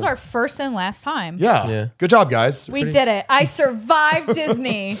This system. was our first and last time. Yeah. Yeah. Good job, guys. We did it. I survived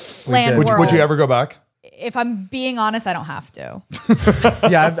Disneyland did. World. Would you ever go back? If I'm being honest, I don't have to.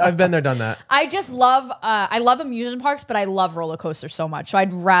 Yeah, I've been there, done that. I just love, I love amusement parks, but I love roller coasters so much. So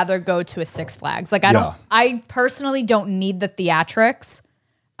I'd rather go to a Six Flags. Like I personally don't need the theatrics,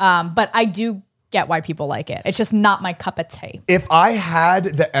 but I do get why people like it. It's just not my cup of tea. If I had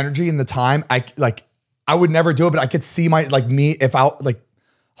the energy and the time, I would never do it. But I could see if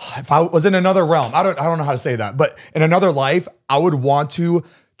I was in another realm. I don't know how to say that, but in another life, I would want to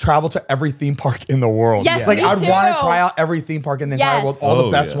travel to every theme park in the world. Yes, like me I'd too. want to try out every theme park in the entire Yes. world, all the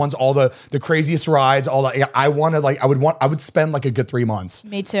Oh, best yeah. ones, all the craziest rides, all that. I want to I would spend like a good 3 months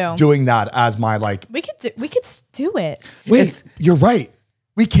Me too. doing that as my like. We could do it. Wait, you're right.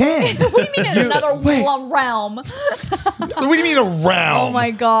 We can. What do you mean in another realm? What do you mean around? Oh my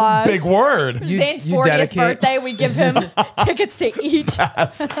god. Big word. Zane's you 40th dedicate- birthday, we give him tickets to each.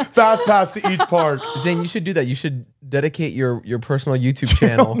 Fast pass to each park. Zane, you should do that. You should dedicate your personal YouTube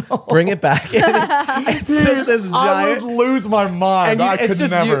channel, bring it back, and sit this I giant. would lose my mind. I could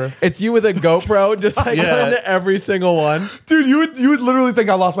never. It's you with a GoPro, just like going to every single one. Dude, you would literally think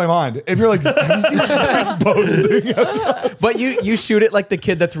I lost my mind if you're like, have you seen this posting? But you shoot it like the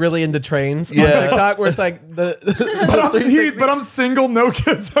kid that's really into trains on TikTok, where it's like but I'm single, no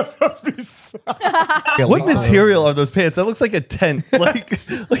kids. That must be sad. What material are those pants? That looks like a tent.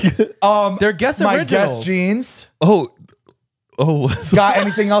 They're Guess My originals. Guess jeans. Oh. Got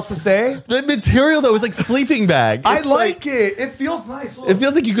anything else to say? The material though is like sleeping bag. I like it. It feels nice. Look. It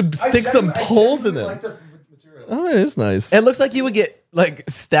feels like you could stick some poles in it. Like the material. Oh, it is nice. It looks like you would get like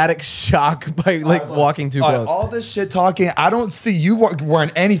static shock by like walking too close. All this shit talking, I don't see you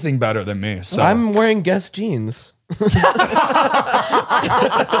wearing anything better than me. So I'm wearing Guess jeans.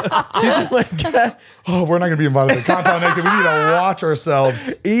 Oh, we're not gonna be invited to the compound next year. We need to watch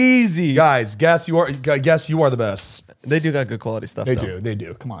ourselves. Easy. Guys, guess you are the best. They do got good quality stuff. They though.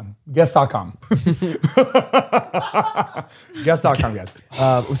 do. Come on. Guess.com. Guess.com, guys.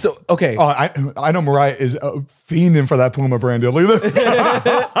 So okay. Oh, I know Mariah is fiending for that Puma brand deal. Look at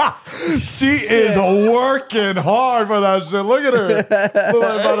that. She is working hard for that shit. Look at her.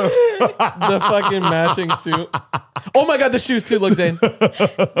 The fucking matching suit. Oh my god, the shoes too, look, Zane.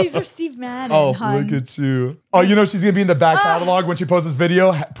 These are Steve Madden. Oh, hun. Look at you. Oh, you know she's gonna be in the back catalog when she posts this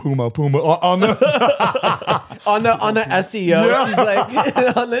video. Puma on the on the SEO. Yeah. She's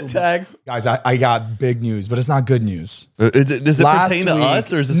like on the tags. guys. I got big news, but it's not good news. Does it pertain to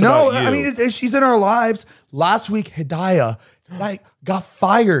us or is this no? about you? I mean, she's in our lives. Last week, Hidayah got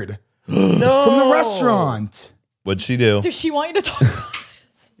fired from the restaurant. What'd she do? Does she want you to talk about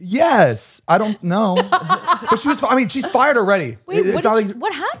this? Yes, I don't know, but she was. I mean, she's fired already. Wait, It's not like-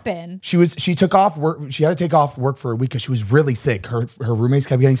 what happened? She took off work. She had to take off work for a week because she was really sick. Her roommates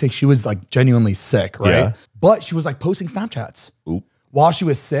kept getting sick. She was like genuinely sick, right? Yeah. But she was like posting Snapchats Oop. while she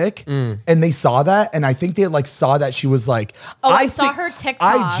was sick, and they saw that, and I think they like saw that she was like. Oh, I saw her TikTok.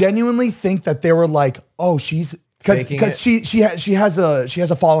 I genuinely think that they were like, oh, she's. Faking Because she has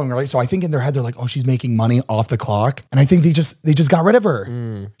a following, right? So I think in their head they're like, oh, she's making money off the clock, and I think they just got rid of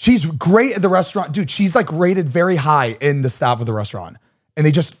her. She's great at the restaurant, dude. She's like rated very high in the staff of the restaurant, and they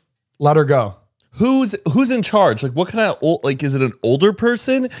just let her go. Who's in charge? Like, what kind of is it an older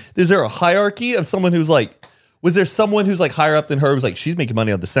person? Is there a hierarchy of someone who's like? Was there someone who's like higher up than her? Was like she's making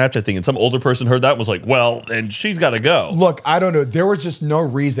money on the Snapchat thing, and some older person heard that and was like, well, and she's got to go. Look, I don't know. There was just no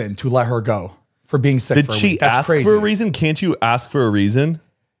reason to let her go for being sick. Did for a she week. That's ask crazy. for a reason? Can't you ask for a reason?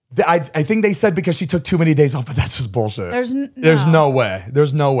 I think they said because she took too many days off, but that's just bullshit. There's no way.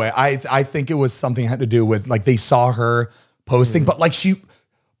 There's no way. I think it was something had to do with like they saw her posting,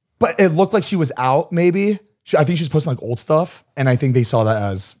 but it looked like she was out. Maybe I think she was posting like old stuff, and I think they saw that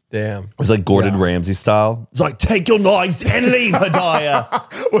as Damn. It's like Gordon Ramsay style. It's like, take your knives and leave,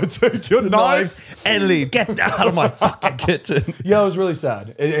 Hidayah. well, take your knives. And leave. Get out of my fucking kitchen. Yeah, it was really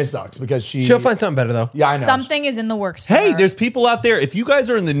sad. It sucks because She'll find something better though. Yeah, I know. Something is in the works for Hey, her. there's people out there. If you guys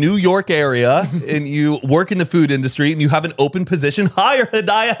are in the New York area and you work in the food industry and you have an open position, hire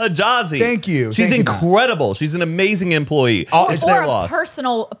Hidayah Hijazi. Thank you. She's Thank you, incredible. She's an amazing employee. It's or their a loss.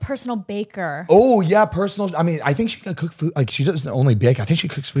 personal baker. Oh yeah, personal. I mean, I think she can cook food. Like she doesn't only bake. I think she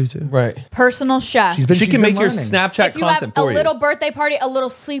cooks food too. Right. Personal chef. She she's can been make your learning. Snapchat if you have content a for you. little birthday party, a little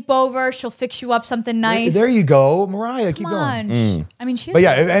sleepover, she'll fix you up something nice. There you go, Mariah. Keep Come going. on. I mean, she. But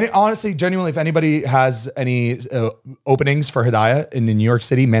yeah, honestly, genuinely, if anybody has any openings for Hidayah in New York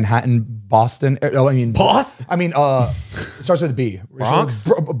City, Manhattan, Boston, Boston? I mean, it starts with a B. Bronx?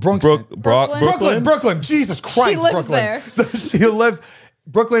 Bronx. Brooklyn? Brooklyn. Jesus Christ, lives Brooklyn. there. She lives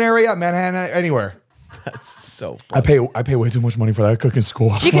Brooklyn area, Manhattan, anywhere. That's so I pay way too much money for that cooking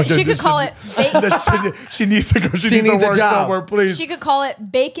school. She could call it. She needs to go. She needs to needs a work job. somewhere, please. She could call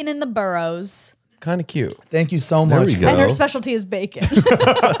it bacon in the burrows, kind of cute. Thank you so There much. we go. and her specialty is bacon.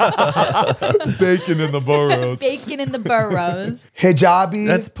 Bacon in the burrows. Bacon in the burrows. Hijabi.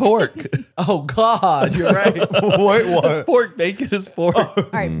 That's pork. Oh God, you're right. Wait, what? That's pork. Bacon is pork. All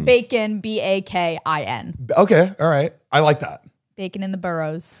right, bacon, BAKIN. Okay, all right. I like that. Bacon in the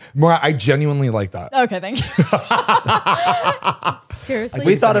burrows. Mariah, I genuinely like that. Okay, thank you. Seriously,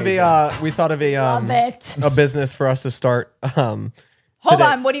 we thought of a love it. a business for us to start. Hold today.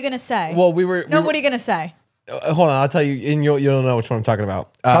 on, what are you gonna say? Well, we were. what are you gonna say? Hold on, I'll tell you, and you'll know which one I'm talking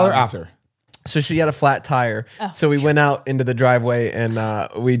about. Tell her after. So she had a flat tire. So we went out into the driveway and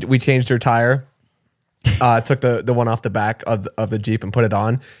we changed her tire. Took the one off the back of the Jeep and put it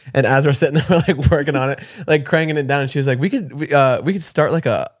on. And as we're sitting there, we're like working on it, like cranking it down. And she was like, we could start like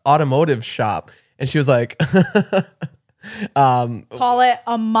a automotive shop. And she was like, Call it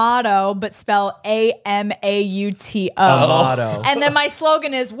Amato, but spell Amauto. Amato. And then my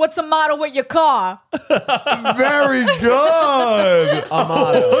slogan is, "What's a motto with your car?" Very good.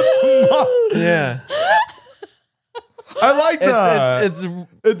 Amato. Yeah. I like that.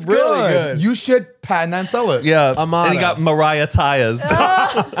 It's really good. You should patent and sell it. Yeah. Amado. And he got Mariah Tyas.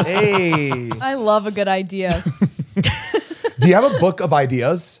 Hey. I love a good idea. Do you have a book of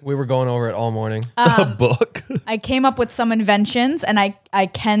ideas? We were going over it all morning. A book. I came up with some inventions, and I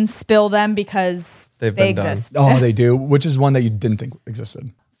can spill them because They've they been done. exist. Oh, they do. Which is one that you didn't think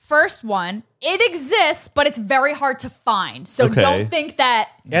existed? First one, it exists, but it's very hard to find. So Okay. don't think that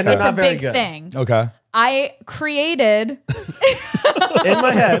And they're it's a not very big good. thing. Okay. I created In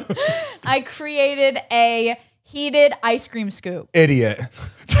my head. a heated ice cream scoop. Idiot.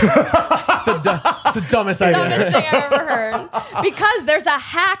 It's the dumbest idea. Dumbest thing I've ever heard. Because there's a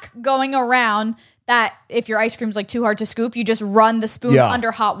hack going around that if your ice cream's like too hard to scoop, you just run the spoon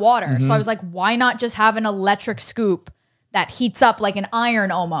under hot water. So I was like, why not just have an electric scoop that heats up like an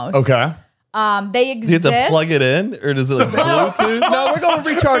iron almost? Okay. They Do you exist. have to plug it in, or does it like Bluetooth? No, we're going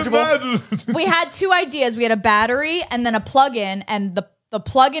rechargeable. We had two ideas. We had a battery and then a plug-in, and the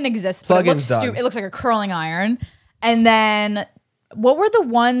plug-in exists, but it looks Plug-in's done. stupid. It looks like a curling iron. And then what were the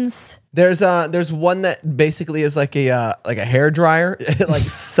ones? There's one that basically is like a hair dryer. It like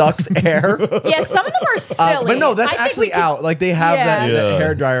sucks air. Yeah, some of them are silly. But no, that's I think actually we could- out. Like they have Yeah. that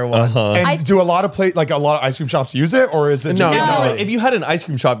hair dryer one. And do a lot of a lot of ice cream shops use it, or is it just No. If you had an ice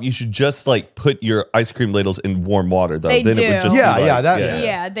cream shop, you should just like put your ice cream ladles in warm water, though. They then it would do. just Yeah, be yeah, that-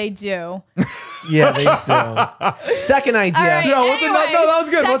 Yeah, they do. Yeah, they do. Second idea. All right, Yeah, what's anyway, no, that was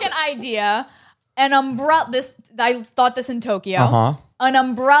good. Second idea, an umbrella. I thought this in Tokyo. An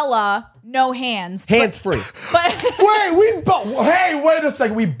umbrella, no hands. Hands free. But wait a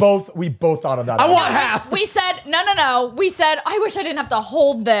second. We both thought of that. I want half. we said, no. We said, I wish I didn't have to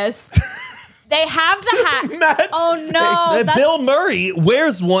hold this. They have the hat. Matt's Oh, no. that's- Bill Murray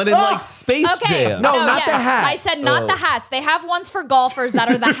wears one in like Space Okay. Jam. No, not the hat. I said not the hats. They have ones for golfers that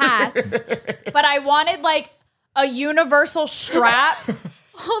are the hats. But I wanted like a universal strap.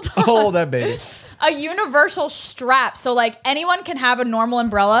 Hold on. Hold that baby. A universal strap. So like anyone can have a normal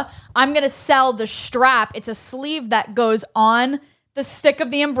umbrella. I'm going to sell the strap. It's a sleeve that goes on the stick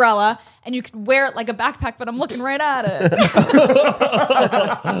of the umbrella and you can wear it like a backpack, but I'm looking right at it.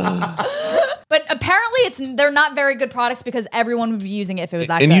 But apparently they're not very good products because everyone would be using it if it was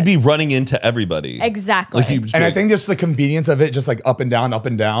that And good. you'd be running into everybody. Exactly. Like you And I think just the convenience of it, just like up and down, up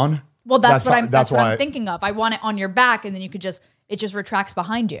and down. Well, that's what that's what why. I'm thinking of. I want it on your back and then it just retracts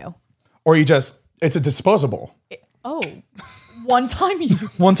behind you. Or it's a disposable, Oh, one time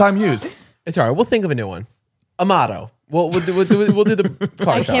use. one-time use. It's all right. We'll think of a new one. Amato. We'll do the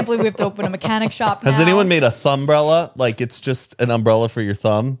car I shop. can't believe we have to open a mechanic shop Has now. anyone made a thumbrella? Like it's just an umbrella for your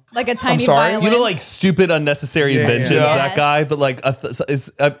thumb? like a tiny sorry? violin? You know, like stupid unnecessary Yeah, inventions. yeah. That guy, Yes. but like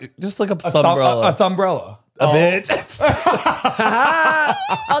just like a A thumbrella. thumbrella. A bitch.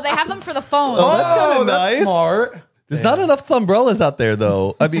 Oh, they have them for the phone. that's kinda Oh, that's nice. smart. There's not enough thumbrellas out there,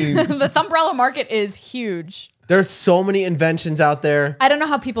 though. I mean, The thumbrella market is huge. There's so many inventions out there. I don't know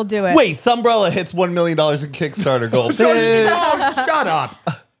how people do it. wait, Thumbrella hits $1 million in Kickstarter goals. Oh, shut up.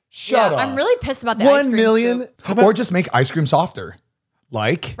 Shut up. I'm really pissed about the ice 1 cream million? scoop. Or just make ice cream softer.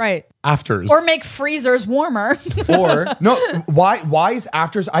 Like Right. afters. Or make freezers warmer. Or No, why is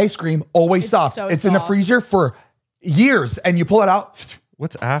afters ice cream always soft? so It's in the soft. freezer for years and you pull it out.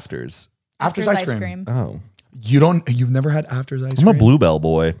 What's afters? Afters ice cream. Oh, You've never had afters ice I'm a cream? Bluebell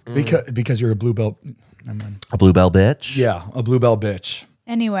boy. Because you're a bluebell. Never mind. A Bluebell bitch? Yeah, a bluebell bitch.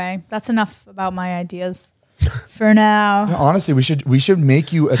 Anyway, that's enough about my ideas for now. Honestly, we should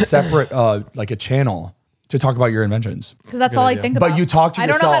make you a separate like a channel to talk about your inventions. Because that's all I think But about. you talk to I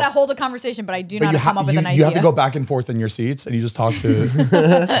don't know how yourself. to hold a conversation, but I do know how you to come up with an you idea. have to go back and forth in your seats and you just talk to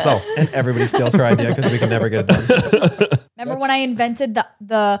yourself. everybody steals her idea because we can never get it done. Remember when I invented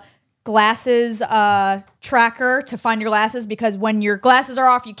the glasses tracker to find your glasses? Because when your glasses are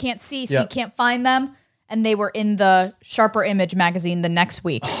off, you can't see, so you Yep. can't find them. And they were in the Sharper Image magazine the next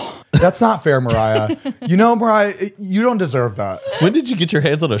week. That's not fair, Mariah. You know, Mariah, you don't deserve that. When did you get your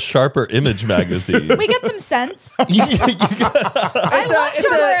hands on a Sharper Image magazine? We get them cents. I It's love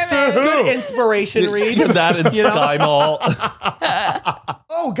a Sharper Image. good inspiration read. that in Sky Mall.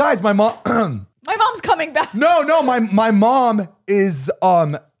 Oh, guys, my mom. My mom's coming back. No, my mom is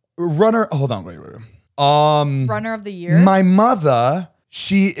runner. Hold on, wait. Runner of the year. My mother,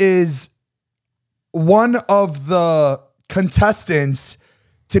 she is one of the contestants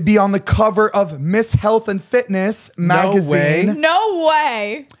to be on the cover of Miss Health and Fitness magazine. way. No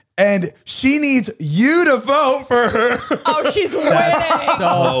way. And she needs you to vote for her. Oh, she's winning.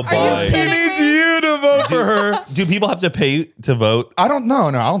 Oh, boy. Are you She kidding needs me? you to vote for her. Do people have to pay to vote? I don't know.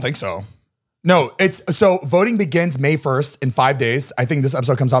 No, I don't think so. No, it's so voting begins May 1st in 5 days. I think this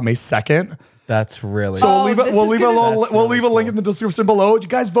episode comes out May 2nd. That's really. So Oh, we'll this is we'll good. leave a link in the description below. You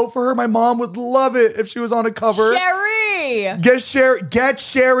guys vote for her. My mom would love it if she was on a cover. Sherry. Get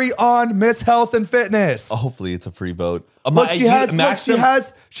Sherry on Miss Health and Fitness. Hopefully, it's a free vote. Look, she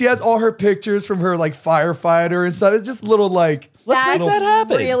has all her pictures from her like firefighter and stuff. It's just little like Let's make that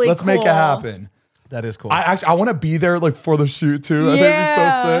happen. Really let's make it cool. happen. That is cool. I want to be there like for the shoot too. I think it'd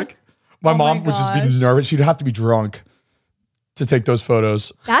be so sick. My Oh mom my would just be gosh. nervous. She'd have to be drunk to take those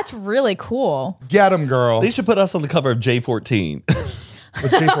photos. That's really cool. Get him, girl. They should put us on the cover of J14.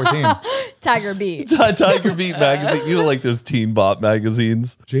 What's J14? Tiger Beat. Tiger Beat magazine. You know, like those teen bop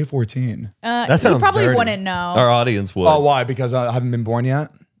magazines. J14. That You sounds probably dirty. wouldn't know. Our audience would. Oh, why? Because I haven't been born yet?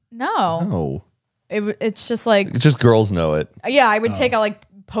 No. Oh. It's just like, It's just girls know it. yeah, I would take out like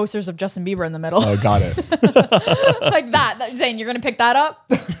posters of Justin Bieber in the middle. Oh, got it. Like that. Zane, you're going to pick that up?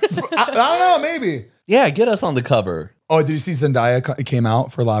 I don't know, maybe. Yeah, get us on the cover. Oh, did you see Zendaya came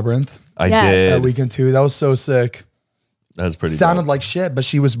out for Labyrinth? I Yes. did. That weekend too. That was so sick. That was pretty Sounded dope. like shit, but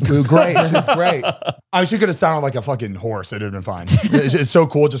she was great. She was great. I mean, she could have sounded like a fucking horse. It would have been fine. It's so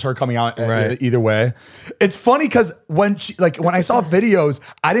cool, just her coming out Right. either way. It's funny because when I saw videos,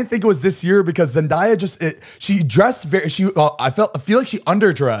 I didn't think it was this year because Zendaya she dressed very. I feel like she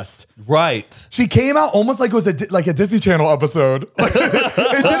underdressed. Right. She came out almost like it was a Disney Channel episode. Like,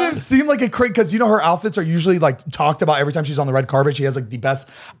 it didn't seem like a crazy because her outfits are usually like talked about every time she's on the red carpet. She has like the best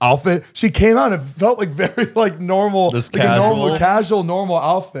outfit. She came out and it felt like very like normal, Just like a casual. casual, normal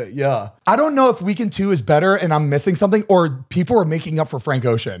outfit. Yeah, I don't know if Weekend 2 is better and I'm missing something or people are making up for Frank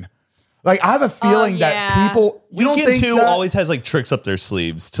Ocean. Like I have a feeling that yeah. people. You don't Weekend think 2 that? always has like tricks up their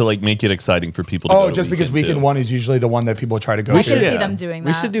sleeves to like make it exciting for people to go Oh, to just because Weekend 2. Weekend 1 is usually the one that people try to go I to. could Yeah. see them doing that.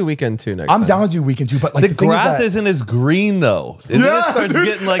 We should do weekend 2 next I'm time. down to do Weekend 2, but like The the thing grass is that, isn't as green though. And then it starts dude,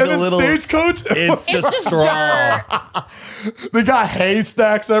 getting like and a then little. Stagecoach. It's just just straw. They got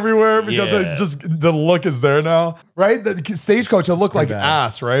haystacks everywhere because Yeah. the look is there now, right? The stagecoach will look like bad.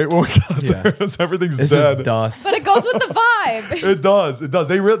 ass, right? When we got Yeah. there, it's- everything's It's dead. just dust. But it goes with the vibe. It does. It does.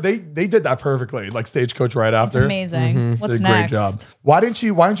 They did that perfectly. Like stagecoach right It's after. amazing. What's Did a great next? job. Why didn't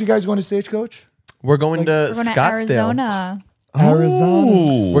you guys go to stagecoach? We're going to We're going to Scottsdale. Arizona. Arizona.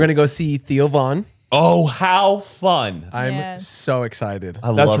 Ooh. We're going to go see Theo Vaughn. Oh, how fun! I'm Yes. so excited.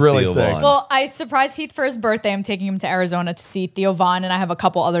 I That's love really Theo sick. Vaughn. Well, I surprised Heath for his birthday. I'm taking him to Arizona to see Theo Vaughn, and I have a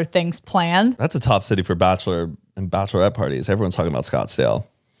couple other things planned. That's a top city for bachelor and bachelorette parties. Everyone's talking about Scottsdale.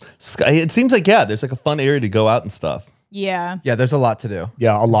 It seems like there's like a fun area to go out and stuff. Yeah. Yeah, there's a lot to do.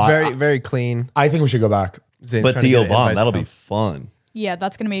 Yeah, a lot. Very, very clean. I think we should go back. Zane's But trying to Theo get Vaughn, invites that'll to be come. fun. Yeah,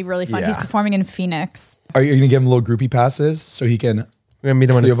 that's going to be really fun. Yeah. He's performing in Phoenix. Are you gonna give him little groupie passes so he can? We're going to meet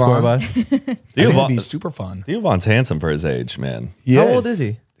him on his Theo tour Vaughn? bus. Theo I think it'd Vaughn, be super fun. Theo Vaughn's handsome for his age, man. How old is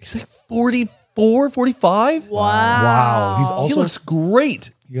he? He's like 44, 45. Wow. Wow, he's He also looks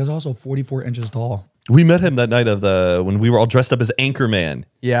great. he is also 44 inches tall. We met him that night when we were all dressed up as Anchorman.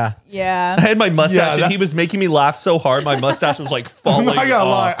 Yeah. Yeah. I had my mustache Yeah, and that- he was making me laugh so hard. My mustache was like I'm falling not gonna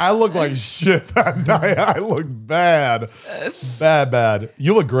lie, off. I look like shit that night. I look bad. Bad.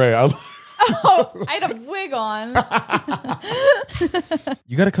 You look great. I had a wig on.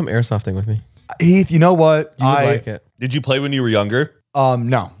 You got to come airsofting with me. Heath, you know what? You would like it. Did you play when you were younger?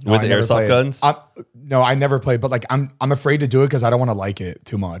 No. With I never airsoft played. guns? No, I never played, but like I'm afraid to do it because I don't want to like it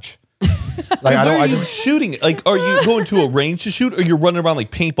too much. Like I Where don't. are I you just shooting? Like, are you going to a range to shoot, or you're running around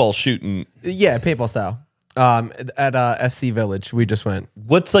like paintball shooting? Yeah, paintball style. At SC Village, we just went.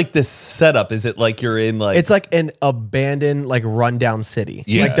 What's like this setup? Is it like you're in like? It's like an abandoned, like rundown city.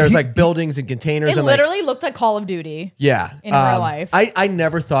 Yeah. Like there's like buildings and containers It and like literally looked like Call of Duty. yeah. in real life. I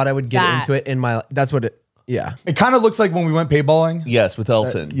never thought I would get That. into it in my. That's what it. Yeah. it kind of looks like when we went paintballing. yes, with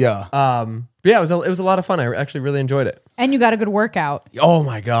Elton. Yeah. But yeah, it was a lot of fun. I actually really enjoyed it. And you got a good workout. Oh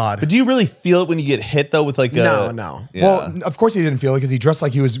my god. But do you really feel it when you get hit though? With like a No. Yeah. Well, of course he didn't feel it because he dressed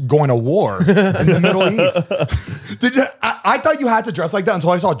like he was going to war in the Middle East. Did you? I thought you had to dress like that until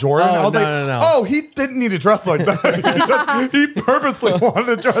I saw Jordan. Oh, I was no. oh, he didn't need to dress like that. he purposely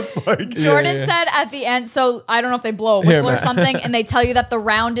wanted to dress like. Jordan said at the end, so I don't know if they blow a Here, whistle or Matt. something, and they tell you that the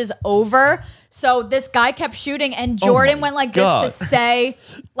round is over. So this guy kept shooting, and Jordan went like God. this to say,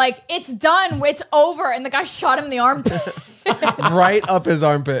 like, it's done, it's over, and the guy shot him in the arm. right up his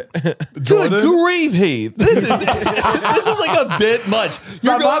armpit. Good grief, Heath. This is like a bit much.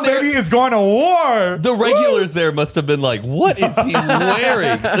 Your baby is going to war. The regulars there must have been like, what is he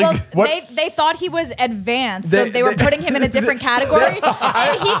wearing? Well, Like, they thought he was advanced, so they were putting him in a different category.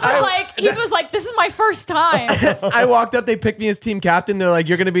 And he was like, this is my first time. I walked up, they picked me as team captain. They're like,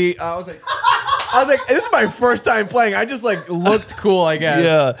 you're gonna be. I was like, this is my first time playing. I just like looked cool, I guess.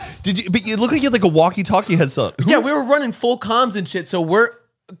 yeah. But you look like you had like a walkie-talkie headset. Yeah, we were running full comms and shit, so we're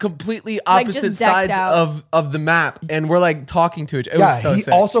completely Like, opposite just decked sides out. of the map, and we're like talking to each other. It Yeah, was so he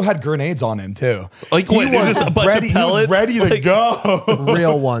sick. also had grenades on him too. Like, He what, was just a bunch ready, of pellets? He was ready to go.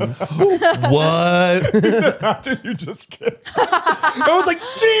 real ones. What? Imagine you just get. I was like,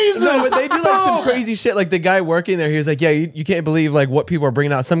 Jesus. No, but they do like some crazy shit. Like the guy working there, he was like, "Yeah, you can't believe like what people are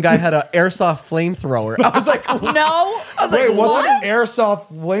bringing out." Some guy had an airsoft flamethrower. I was like, No. I was Wait, like, what's what? an airsoft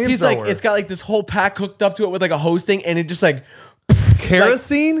flamethrower? He's like, it's got like this whole pack hooked up to it with like a hose thing, and it just like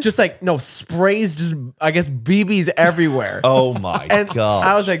Kerosene? just like no sprays, just I guess BBs everywhere. Oh my and god!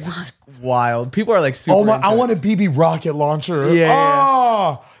 I was like, this is wild. People are like super. Oh my! into I it. want a BB rocket launcher. Yeah.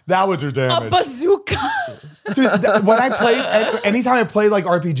 Oh, that would do A damage. bazooka. Dude, when I played, anytime I played like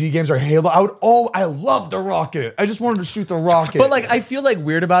RPG games or Halo, I loved the rocket. I just wanted to shoot the rocket. But like, I feel like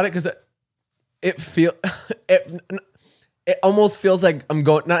weird about it because it almost feels like I'm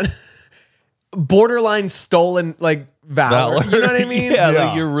going not borderline stolen like valor. You know what I mean? yeah, Yeah.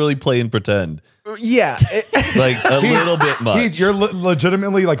 like you're really playing pretend. Yeah. Like a little bit much. You're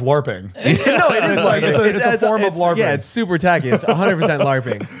legitimately like LARPing. No, it is like- LARPing. it's a form of LARPing. Yeah, it's super tacky. It's 100%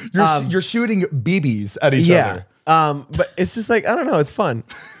 LARPing. You're shooting BBs at each Yeah. other. But it's just like, I don't know, it's fun.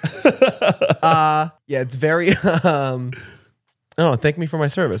 Yeah, it's very I don't know, thank me for my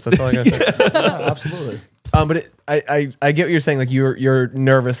service. That's all I gotta say. Yeah, absolutely. But I get what you're saying, like you're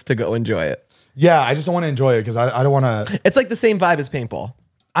nervous to go enjoy it. Yeah, I just don't want to enjoy it because I don't want to. It's like the same vibe as paintball.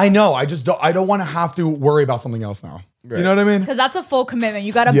 I know. I don't want to have to worry about something else now. You know what I mean? Because that's a full commitment.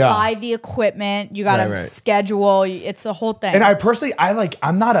 You got to Yeah. buy the equipment. You got to Right. schedule. It's a whole thing. And I personally,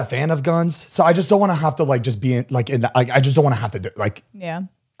 I'm not a fan of guns, so I just don't want to have to like just be in like I just don't want to have to do yeah.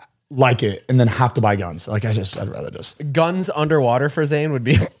 like it and then have to buy guns. Like I'd rather just. Guns underwater for Zane would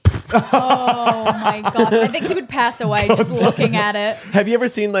be. Oh my gosh. I think he would pass away just looking at it. Have you ever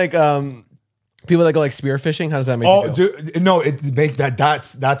seen like people that go like spearfishing? How does that make you Oh, feel? dude, no! It make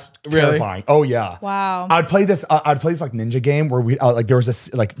that's Really? terrifying. Oh yeah. Wow. I'd play this like ninja game where we like there was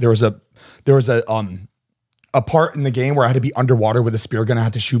a part in the game where I had to be underwater with a spear gun. I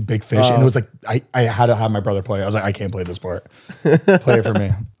had to shoot big fish, and it was like I had to have my brother play. I was like, I can't play this part. Play it for me.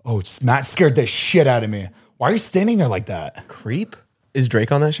 Oh, Matt scared the shit out of me. Why are you standing there like that? Creep? Is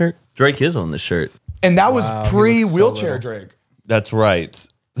Drake on that shirt? Drake is on the shirt. And that was Wow, he pre looks so wheelchair little. Drake. That's right.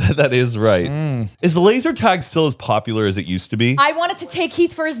 That is right. Is laser tag still as popular as it used to be? I wanted to take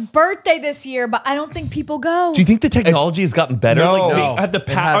Heath for his birthday this year, but I don't think people go. Do you think the technology has gotten better? No. Like, No, are the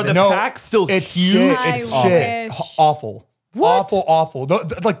hasn't. packs still It's huge? shit. I It's wish. shit. Awful. Awful.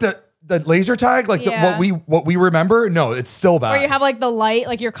 Like the laser tag, like Yeah. what we remember. No, it's still bad. Where you have like the light,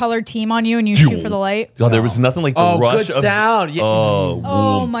 like your colored team on you and you shoot for the light. Oh, there was nothing like the Oh, rush good of sound. Yeah.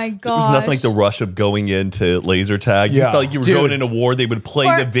 Oh my It was nothing like the gosh. rush of going into laser tag. You Yeah. felt like you were Dude. going into war. They would play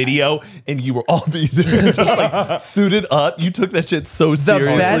Or- the video and you were all be there just like suited up. You took that shit so The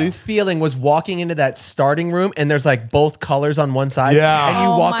seriously. best feeling was walking into that starting room and there's like both colors on one side. Yeah. And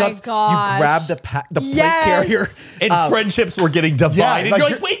you Oh walk my up, gosh. you grab the plate Yes. carrier. And friendships were getting divided. Yeah, you're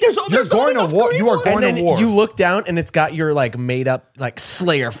like, wait, there's you're going to enough war. You are on. going And then to war. you look down and it's got your like made up like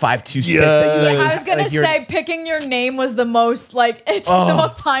Slayer 526. Yes. That you, like, I was gonna like, your- say picking your name was the most like it's the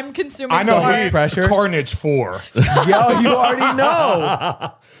most time consuming. I know hard he pressure. Carnage 4. Yo, you already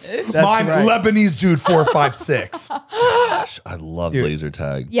know. That's Mine right. Lebanese dude 456. Gosh, I love laser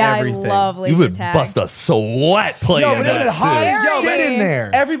tag. Yeah, everything. I love You laser would tag. bust a sweat playing Yo, but it that. was hot. shit. Yo, get in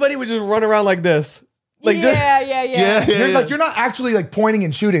there. Everybody would just run around like this. Like yeah. You're not actually like pointing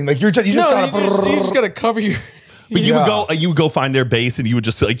and shooting. Like you just you gotta. just gotta cover your. But you would go find their base and you would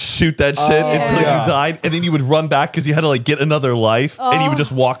just like shoot that shit until Yeah. you died, and then you would run back because you had to like get another life, and you would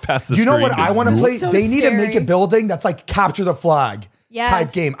just walk past the You know screen. what I want to play? So They need to make scary. a building that's like capture the flag Yes.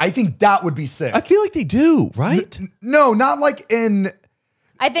 type game. I think that would be sick. I feel like they do, right? No, not like in.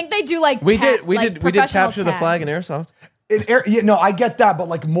 I think they do like We ta- did like we did professional capture the tag. flag in airsoft. No, I get that, but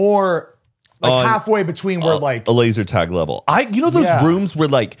like more On- halfway between where like a laser tag level. Those Yeah. rooms where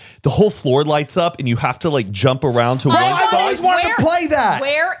like the whole floor lights up and you have to like jump around to one I've side. always wanted to play that.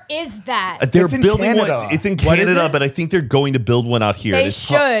 Where is that? They're It's in building Canada. one. It's in What is Canada, it? but I think they're going to build one out here. They It's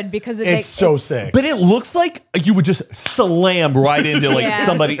should because it's so sick. But it looks like you would just slam right into like Yeah.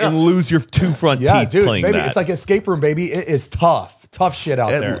 somebody and lose your two front Yeah, teeth dude, playing baby, that. it's like escape room, baby. It is tough shit out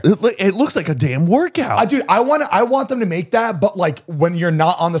there. it looks like a damn workout. Dude, I want them to make that, but like when you're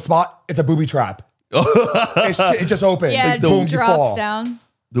not on the spot, it's a booby trap. It just opens. Yeah, like, it boom, just you drops fall. down.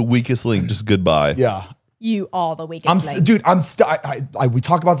 The weakest link, just goodbye. Yeah. You all the weakest link. Dude, we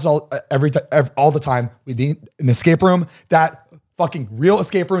talk about this all all the time. We need an escape room. That fucking real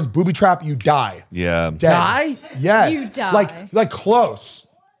escape rooms, booby trap, you die. Yeah. Dead. Die? Yes. You die. Like close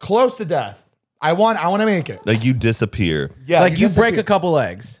to death. I want to make it. Like you disappear. Yeah. Like you break disappear. a couple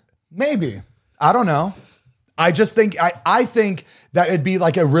legs. Maybe. I don't know. I just think I think that it'd be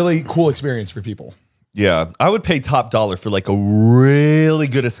like a really cool experience for people. Yeah, I would pay top dollar for like a really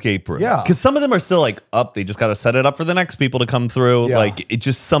good escape room. Yeah. Because some of them are still like up. They just got to set it up for the next people to come through. Yeah. Like it's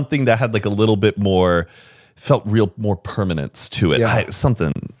just something that had like a little bit more, felt more permanence to it. Yeah.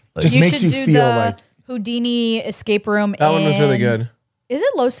 Something. Like, Just you makes should you do feel the like Houdini escape room. That one was really good. Is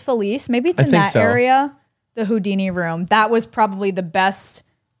it Los Feliz? Maybe it's I in think that so. area. The Houdini room. That was probably the best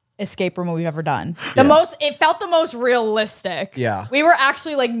escape room we've ever done. It felt the most realistic. Yeah. We were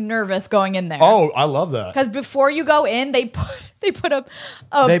actually like nervous going in there. Oh, I love that. Because before you go in, they put up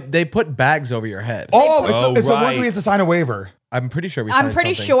They put bags over your head. Oh, it's the ones right. where we have to sign a waiver. I'm pretty sure we. I'm signed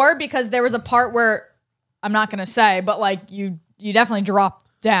pretty something. sure because there was a part where I'm not gonna say, but like you definitely drop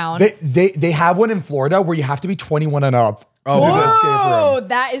down. They have one in Florida where you have to be 21 and up to do the escape Oh, room.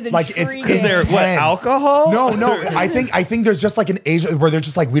 that is Like intriguing. is there what intense. alcohol? No. I think there's just like an age where they're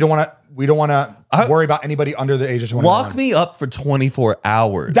just like we don't want to worry about anybody under the age of 21. Lock me up for 24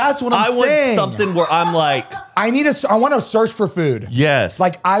 hours. That's what I'm I saying. want something where I'm like, I want to search for food. yes.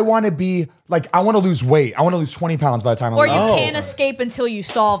 Like I want to lose weight. I want to lose 20 pounds by the time I or leave. you can't escape until you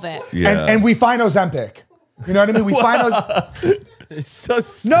solve it. yeah. And we find Ozempic. You know what I mean? We find those. It's so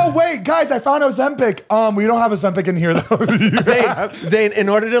No, wait, guys, I found Ozempic. We don't have Ozempic in here though. Zane, in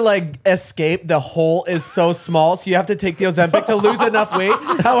order to like escape, the hole is so small, so you have to take the Ozempic to lose enough weight,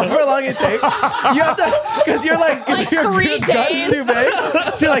 however long it takes. You have to, because you're like your 3 gut's days. too big.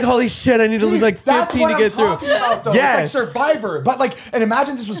 So you're like, holy shit, I need to lose like That's 15 what to I'm get through. talking about, though. Yes. It's like Survivor. But like, and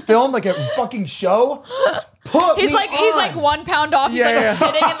imagine this was filmed like a fucking show. He's like 1 pound off. He's Yeah,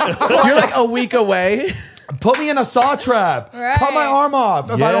 like sitting in the corner. You're like a week away. Put me in a saw trap. Right. Cut my arm off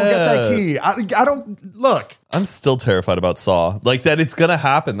if I don't get that key. I don't look. I'm still terrified about Saw. Like that it's gonna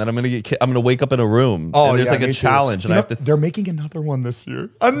happen. That I'm gonna wake up in a room. and there's like a me too. challenge, and I have to. They're making another one this year.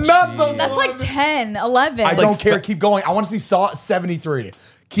 Another one. That's like 10, 11. I don't care. Keep going. I want to see Saw 73.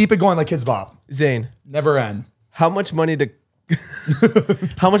 Keep it going like Kids Bop. Zane, Never end. how much money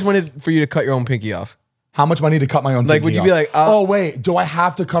for you to cut your own pinky off? How much money to cut my own Like, pinky would you off? be like, oh wait, do I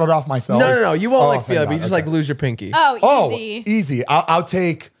have to cut it off myself? No. You won't like thank feel it, but God. you just Okay. like lose your pinky. Oh, easy. Easy. I'll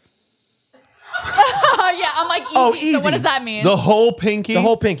take. Oh, yeah, I'm like easy. Oh, So easy. what does that mean? The whole pinky. The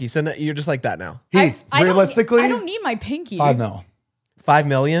whole pinky. So you're just like that now. Heath, I don't realistically, I don't need my pinky. 5 mil. 5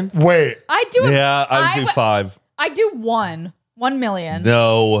 million? Wait. I do. Yeah, I would do 5. I do 1 million.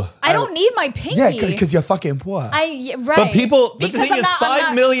 No. I don't need my pinky. Yeah, because you're fucking poor. Right. But the Because thing I'm is, not- I'm 5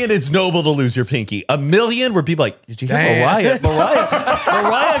 not- million is noble to lose your pinky. 1 million, where people are like, did you hear Damn.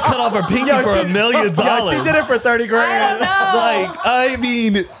 Mariah cut off her pinky for $1 million. Yeah, she did it for 30 I grand. don't know. Like, I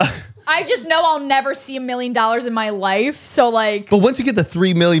mean, I just know I'll never see $1 million in my life. So like, but once you get the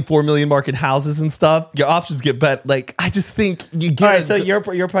 3 million, 4 million mark in houses and stuff, your options get better. Like, I just think you get All right, so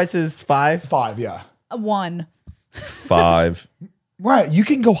your price is 5? 5, yeah. 1. 5. Right, you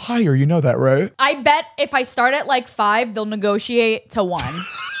can go higher. You know that, right? I bet if I start at like 5, they'll negotiate to 1.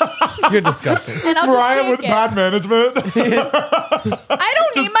 You're disgusting. And I'll Mariah just with take it. bad management. I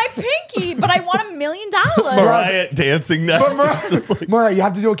don't need my pinky, but I want $1 million. Mariah dancing next. It's just like, Mariah, you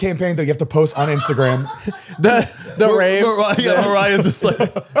have to do a campaign though. You have to post on Instagram. The rave. Mariah's just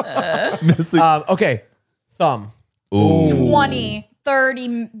like missing. Okay, thumb. 20,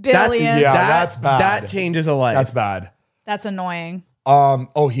 30 billion. Yeah, that's bad. That changes a life. That's bad. That's annoying.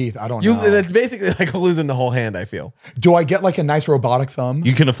 Heath, I don't know. That's basically like losing the whole hand, I feel. Do I get like a nice robotic thumb?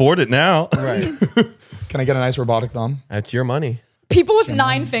 You can afford it now. Right. Can I get a nice robotic thumb? That's your money. People with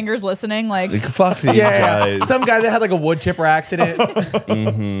 9 fingers listening, like, Like, fuck these Yeah. guys. Some guy that had like a wood chipper accident.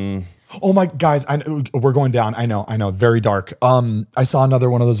 Oh my guys, we're going down. I know, very dark. I saw another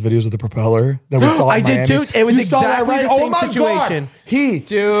one of those videos with the propeller that we saw. I in did Miami. too. It was You saw that, exactly right? the Oh same my situation. God. Heath,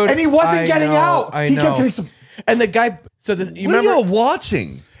 Dude. and he wasn't I getting know, out. I He know. kept getting some. And the guy, so this, you What are remember? you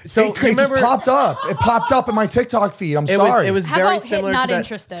watching? So it just popped up. It popped up in my TikTok feed. I'm sorry. It was How very about hit similar not to that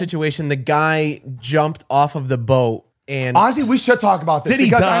interested? situation. The guy jumped off of the boat and Honestly, we should talk about this Did he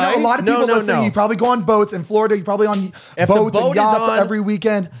because die? I know a lot of people listening. No. You probably go on boats in Florida. You probably on If the boats boat and is yachts on, every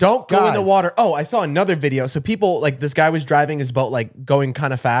weekend. don't go in the Guys, water. Oh, I saw another video. So people like this guy was driving his boat like going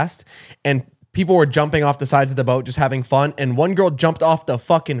kind of fast, and people were jumping off the sides of the boat just having fun. And one girl jumped off the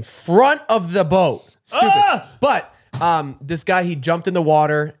fucking front of the boat. Stupid. But this guy, he jumped in the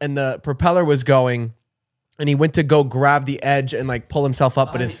water and the propeller was going. And he went to go grab the edge and like pull himself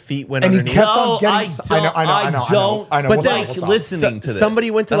up, but his feet went And he underneath. kept No, on getting. I don't. I know. But What's then- up, what's up? listening to this.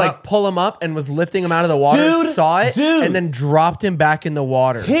 Somebody went to like pull him up and was lifting him out of the water, Dude, saw it, dude. and then dropped him back in the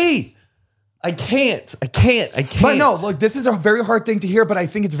water. Hey, I can't. But no, look, this is a very hard thing to hear, but I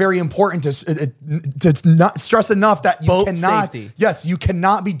think it's very important to not stress enough that you Boat cannot. safety. Yes, you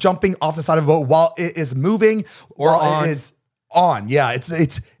cannot be jumping off the side of a boat while it is moving or on. it is on. Yeah, it's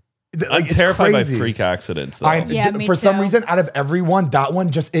I'm it's terrified by crazy. freak accidents. Though. Yeah, me for some too. reason, out of everyone, that one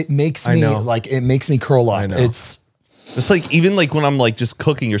just it makes I me know. like it makes me curl up. know. It's It's like even like when I'm like just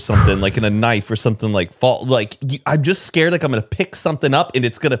cooking or something, like in a knife or something, like fall. Like I'm just scared, like I'm gonna pick something up and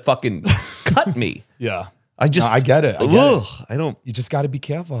it's gonna fucking cut me. yeah. I just, No, I get it. ugh, I don't. You just got to be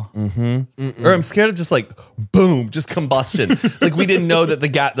careful. Or I'm scared of just like boom, just combustion. Like we didn't know that the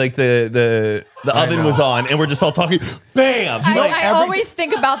the oven was on, and we're just all talking. Bam! I always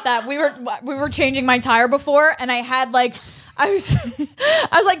think about that. We were changing my tire before, and I had like I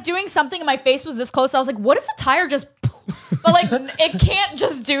was like doing something, and my face was this close. I was like, what if the tire just? But like it can't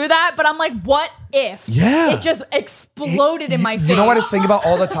just do that. But I'm like, what if? Yeah. It just exploded in my face. You know what I think about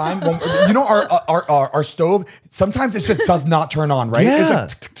all the time? You know our stove. Sometimes it just does not turn on. Right? It's Yeah. like,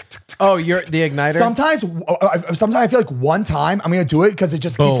 tick, tick, tick, tick. Oh, you're the igniter? Sometimes I feel like one time I'm gonna do it because it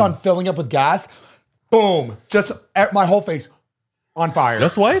just keeps Boom. on filling up with gas. Boom! Just at my whole face on fire.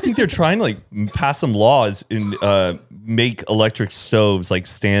 That's why I think they're trying to like pass some laws and make electric stoves like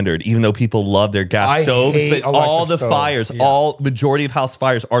standard, even though people love their gas I stoves. hate But all electric the stoves. fires, all majority of house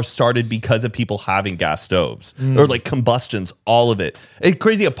fires are started because of people having gas stoves or like combustions. All of it.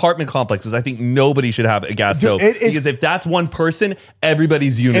 Crazy apartment complexes. I think nobody should have a gas stove it is- because if that's one person,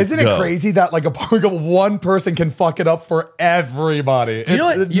 everybody's units Isn't it go. crazy that like one person can fuck it up for everybody? You know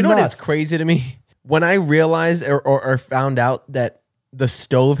what? It's You know what is nuts. crazy to me? When I realized or found out that the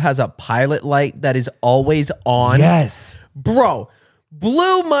stove has a pilot light that is always on. Yes. Bro,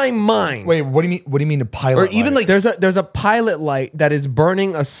 blew my mind. Wait, what do you mean? What do you mean the pilot? Or even light? like There's a pilot light that is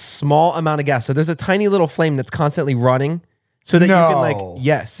burning a small amount of gas. So there's a tiny little flame that's constantly running so that you can like, No.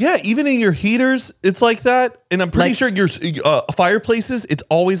 yes. yeah, even in your heaters, it's like that. And I'm pretty Like- sure your fireplaces, it's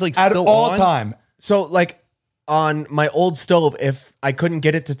always like at still all on. time. So like on my old stove, if I couldn't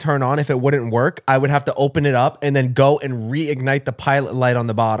get it to turn on, if it wouldn't work, I would have to open it up and then go and reignite the pilot light on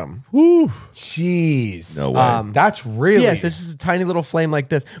the bottom. Jeez, No way. that's really Yes, it's just a tiny little flame like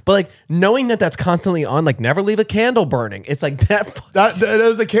this. But like knowing that that's constantly on, like never leave a candle burning. It's like that. that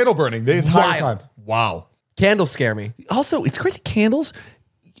is a candle burning the entire Wild. time. Wow. Candles scare me. Also, it's crazy. Candles.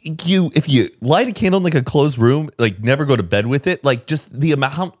 If you light a candle in like a closed room, like never go to bed with it. Like just the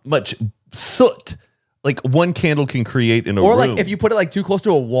amount how much soot like one candle can create in a Or room. like if you put it like too close to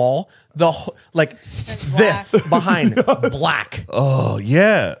a wall, like this behind black. oh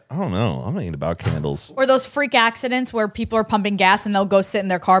yeah, I don't know. I'm not even about candles. Or those freak accidents where people are pumping gas and they'll go sit in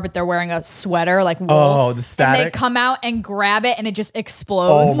their car, but they're wearing a sweater like wool. Oh, the And they static. come out and grab it and it just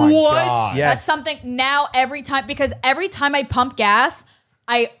explodes. Oh my What? god. Yes. That's something now every time, because every time I pump gas,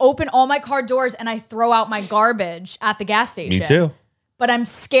 I open all my car doors and I throw out my garbage at the gas station. Me too. But I'm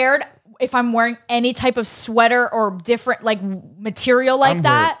scared if I'm wearing any type of sweater or different like material like I'm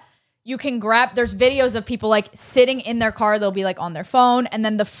that. You can grab, there's videos of people like sitting in their car, they'll be like on their phone, and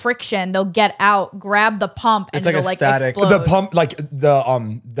then the friction, they'll get out, grab the pump, and It's like it'll a like static. explode. The pump, like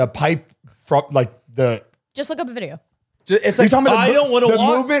the pipe from like the. Just look up a video. It's You're like talking about I don't wanna the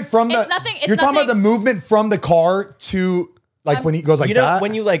walk- movement from the. It's nothing- it's you're talking about the nothing- movement from the car to like when he goes like you know that.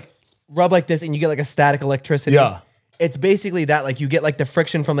 when you like rub like this and you get like a static electricity. Yeah. It's basically that, like you get like the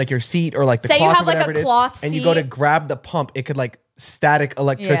friction from like your seat or like the Say you cloth have, or like, a whatever it is, cloth and you go to seat. grab the pump, it could like static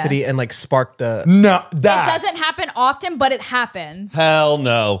electricity Yeah. and like spark the. no, It that doesn't happen often, but it happens. Hell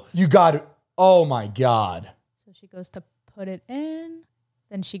no. You got it. Oh my god. So she goes to put it in.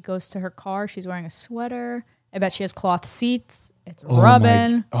 Then she goes to her car. She's wearing a sweater. I bet she has cloth seats. It's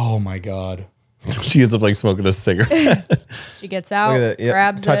rubbing. Oh my god. She ends up like smoking a cigarette. She gets out, Look at that, yep,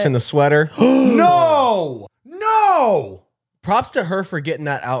 grabs touching it. the sweater. No. No. Props to her for getting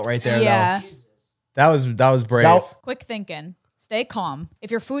that out right there. Yeah. though. That was brave. That- Quick thinking. Stay calm.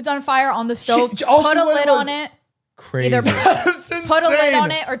 If your food's on fire on the stove, She also put a was- lid on it. crazy. Either That's put a lid insane.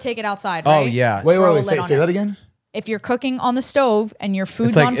 on it or take it outside. Oh, right? yeah. Wait, Throw a wait, lid on say it. that again. If you're cooking on the stove and your food's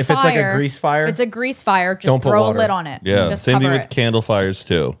It's like- on if fire, it's like a grease fire? if it's a grease fire, just Don't put throw a water. lid on it. Yeah, just same thing cover with it. candle fires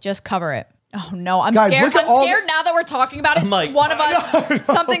too. Just cover it. Oh no, I'm Guys, scared. look at I'm all scared now that we're talking about it. I'm like, one of us,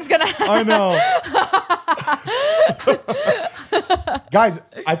 something's gonna happen. I know. Guys,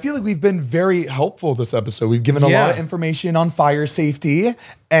 I feel like we've been very helpful this episode. We've given a lot Yeah. of information on fire safety,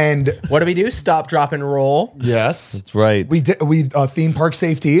 and What do we do? Stop, drop, and roll. yes, That's right. we did. We theme park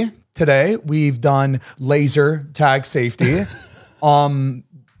safety today. We've done laser tag safety.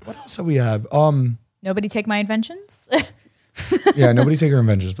 What else do we have? Nobody take my inventions. Yeah, nobody take our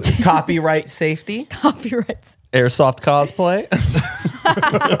inventions, please. Copyright safety. Copyrights. Airsoft cosplay.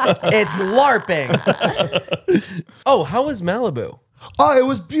 It's LARPing. Oh, how was Malibu? Oh, it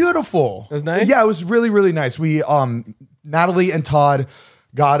was beautiful. It was nice? Yeah, it was really, really nice. We Natalie and Todd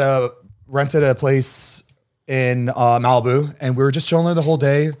rented a place in Malibu, and we were just chilling there the whole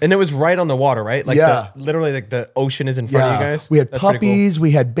day. And it was right on the water, right? Like Yeah. literally like the ocean is in front of you guys. We had That's pretty cool. puppies,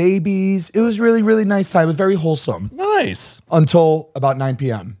 we had babies. It was really, really nice time. It was very wholesome Nice. until about 9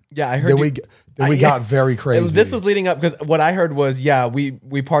 p.m. Yeah, I heard Then you- we got very crazy. This was leading up because what I heard was, we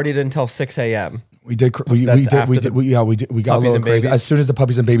partied until 6 a.m. we did we That's did after we the did we got a puppies little and crazy. babies? As soon as the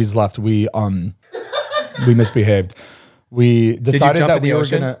puppies and babies left, we misbehaved. We decided jump that in the we were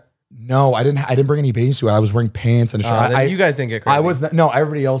ocean? gonna. No, I didn't bring any bathing suit. I was wearing pants and a shirt. Then you guys didn't get crazy. I was no.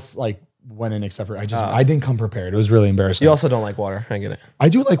 Everybody else like went in except for I didn't come prepared. It was really embarrassing. You also don't like water. I get it. I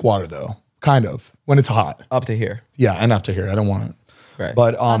do like water though, kind of when it's hot. Up to here. Yeah, and up to here. I don't want it. Right.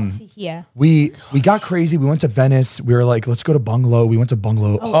 But Yeah. we got crazy. We went to Venice. We were like, let's go to Bungalow. We went to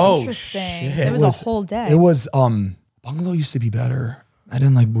Bungalow. Oh, interesting. It was a whole day. It was Bungalow used to be better. We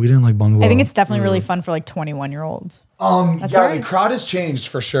didn't like Bungalow. I think it's definitely really fun for like 21-year-olds. yeah, right. the crowd has changed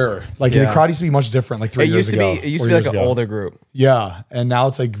for sure. Like the Yeah. crowd used to be much different like 3 years ago. It used 4 to be like years an ago. older group. Yeah, and now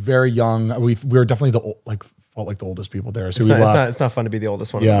it's like very young. We were definitely felt like the oldest people there. So we left. It's not fun to be the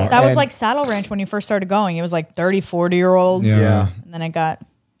oldest one. Yeah. anymore. That was And- like Saddle Ranch when you first started going. It was like 30, 40-year-olds. Yeah. And then it got,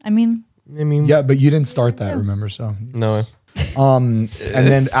 I mean, Yeah, but you didn't start that, remember? So No. and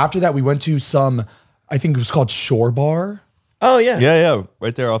then after that we went to some, I think it was called Shore Bar. Oh yeah. Yeah,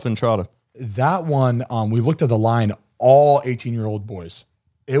 right there off Entrada. That one, we looked at the line, all 18-year-old boys.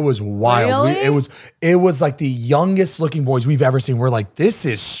 It was wild. Really? It was like the youngest looking boys we've ever seen. We're like, this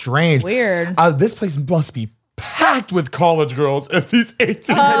is strange. Weird. This place must be packed with college girls if these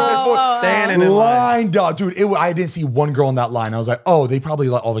 18-year-old boys Standing in line. lined up. Dude, I didn't see one girl in that line. I was like, oh, they probably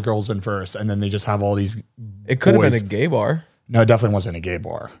let all the girls in first, and then they just have all these It could have been boys. a gay bar. No, it definitely wasn't a gay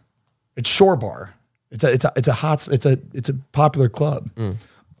bar. It's Shore Bar. It's a popular club.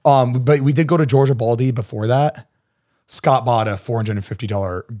 But we did go to Georgia Baldy before that. Scott bought a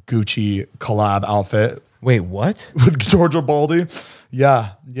 $450 Gucci collab outfit Wait, what? with Georgia Baldy.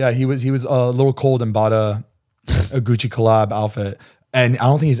 Yeah. He was a little cold and bought a Gucci collab outfit, and I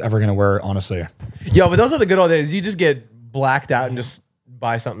don't think he's ever gonna wear it, honestly. Yo, but those are the good old days. You just get blacked out and just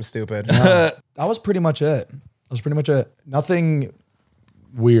buy something stupid. That was pretty much it. Nothing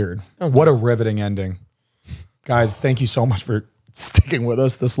weird. What a riveting ending. Guys, thank you so much for sticking with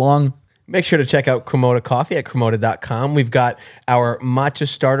us this long. Make sure to check out Cremota Coffee at cremota.com. We've got our matcha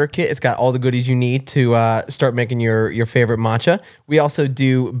starter kit. It's got all the goodies you need to start making your favorite matcha. We also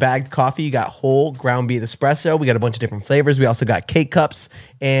do bagged coffee. You got whole ground beet espresso. We got a bunch of different flavors. We also got cake cups.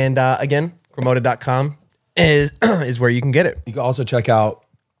 And again, cremota.com is where you can get it. You can also check out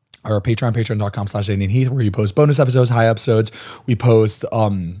our Patreon, patreon.com/DaneandHeath, where you post bonus episodes, high episodes. We post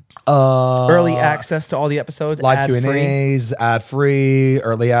Early access to all the episodes. live ad-free. Q&As, ad-free,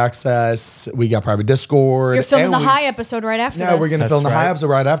 early access. We got private Discord. you're filming and the we- high episode right after Yeah, this. we're going to film the high episode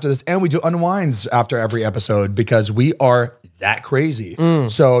right after this. And we do unwinds after every episode because we are that crazy.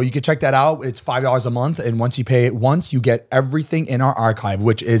 So you can check that out. It's $5 a month. And once you pay it once, you get everything in our archive,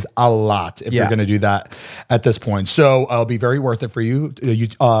 which is a lot if you're Yeah. going to do that at this point. So it'll be very worth it for you.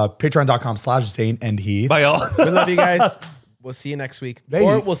 Patreon.com/ZaneandHeath. Bye, y'all. We love you guys. We'll see you next week. Baby.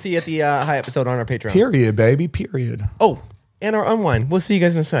 Or we'll see you at the high episode on our Patreon. Period, baby. Period. Oh, and our unwind. We'll see you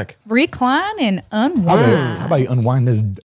guys in a sec. Recline and How unwind. about you unwind this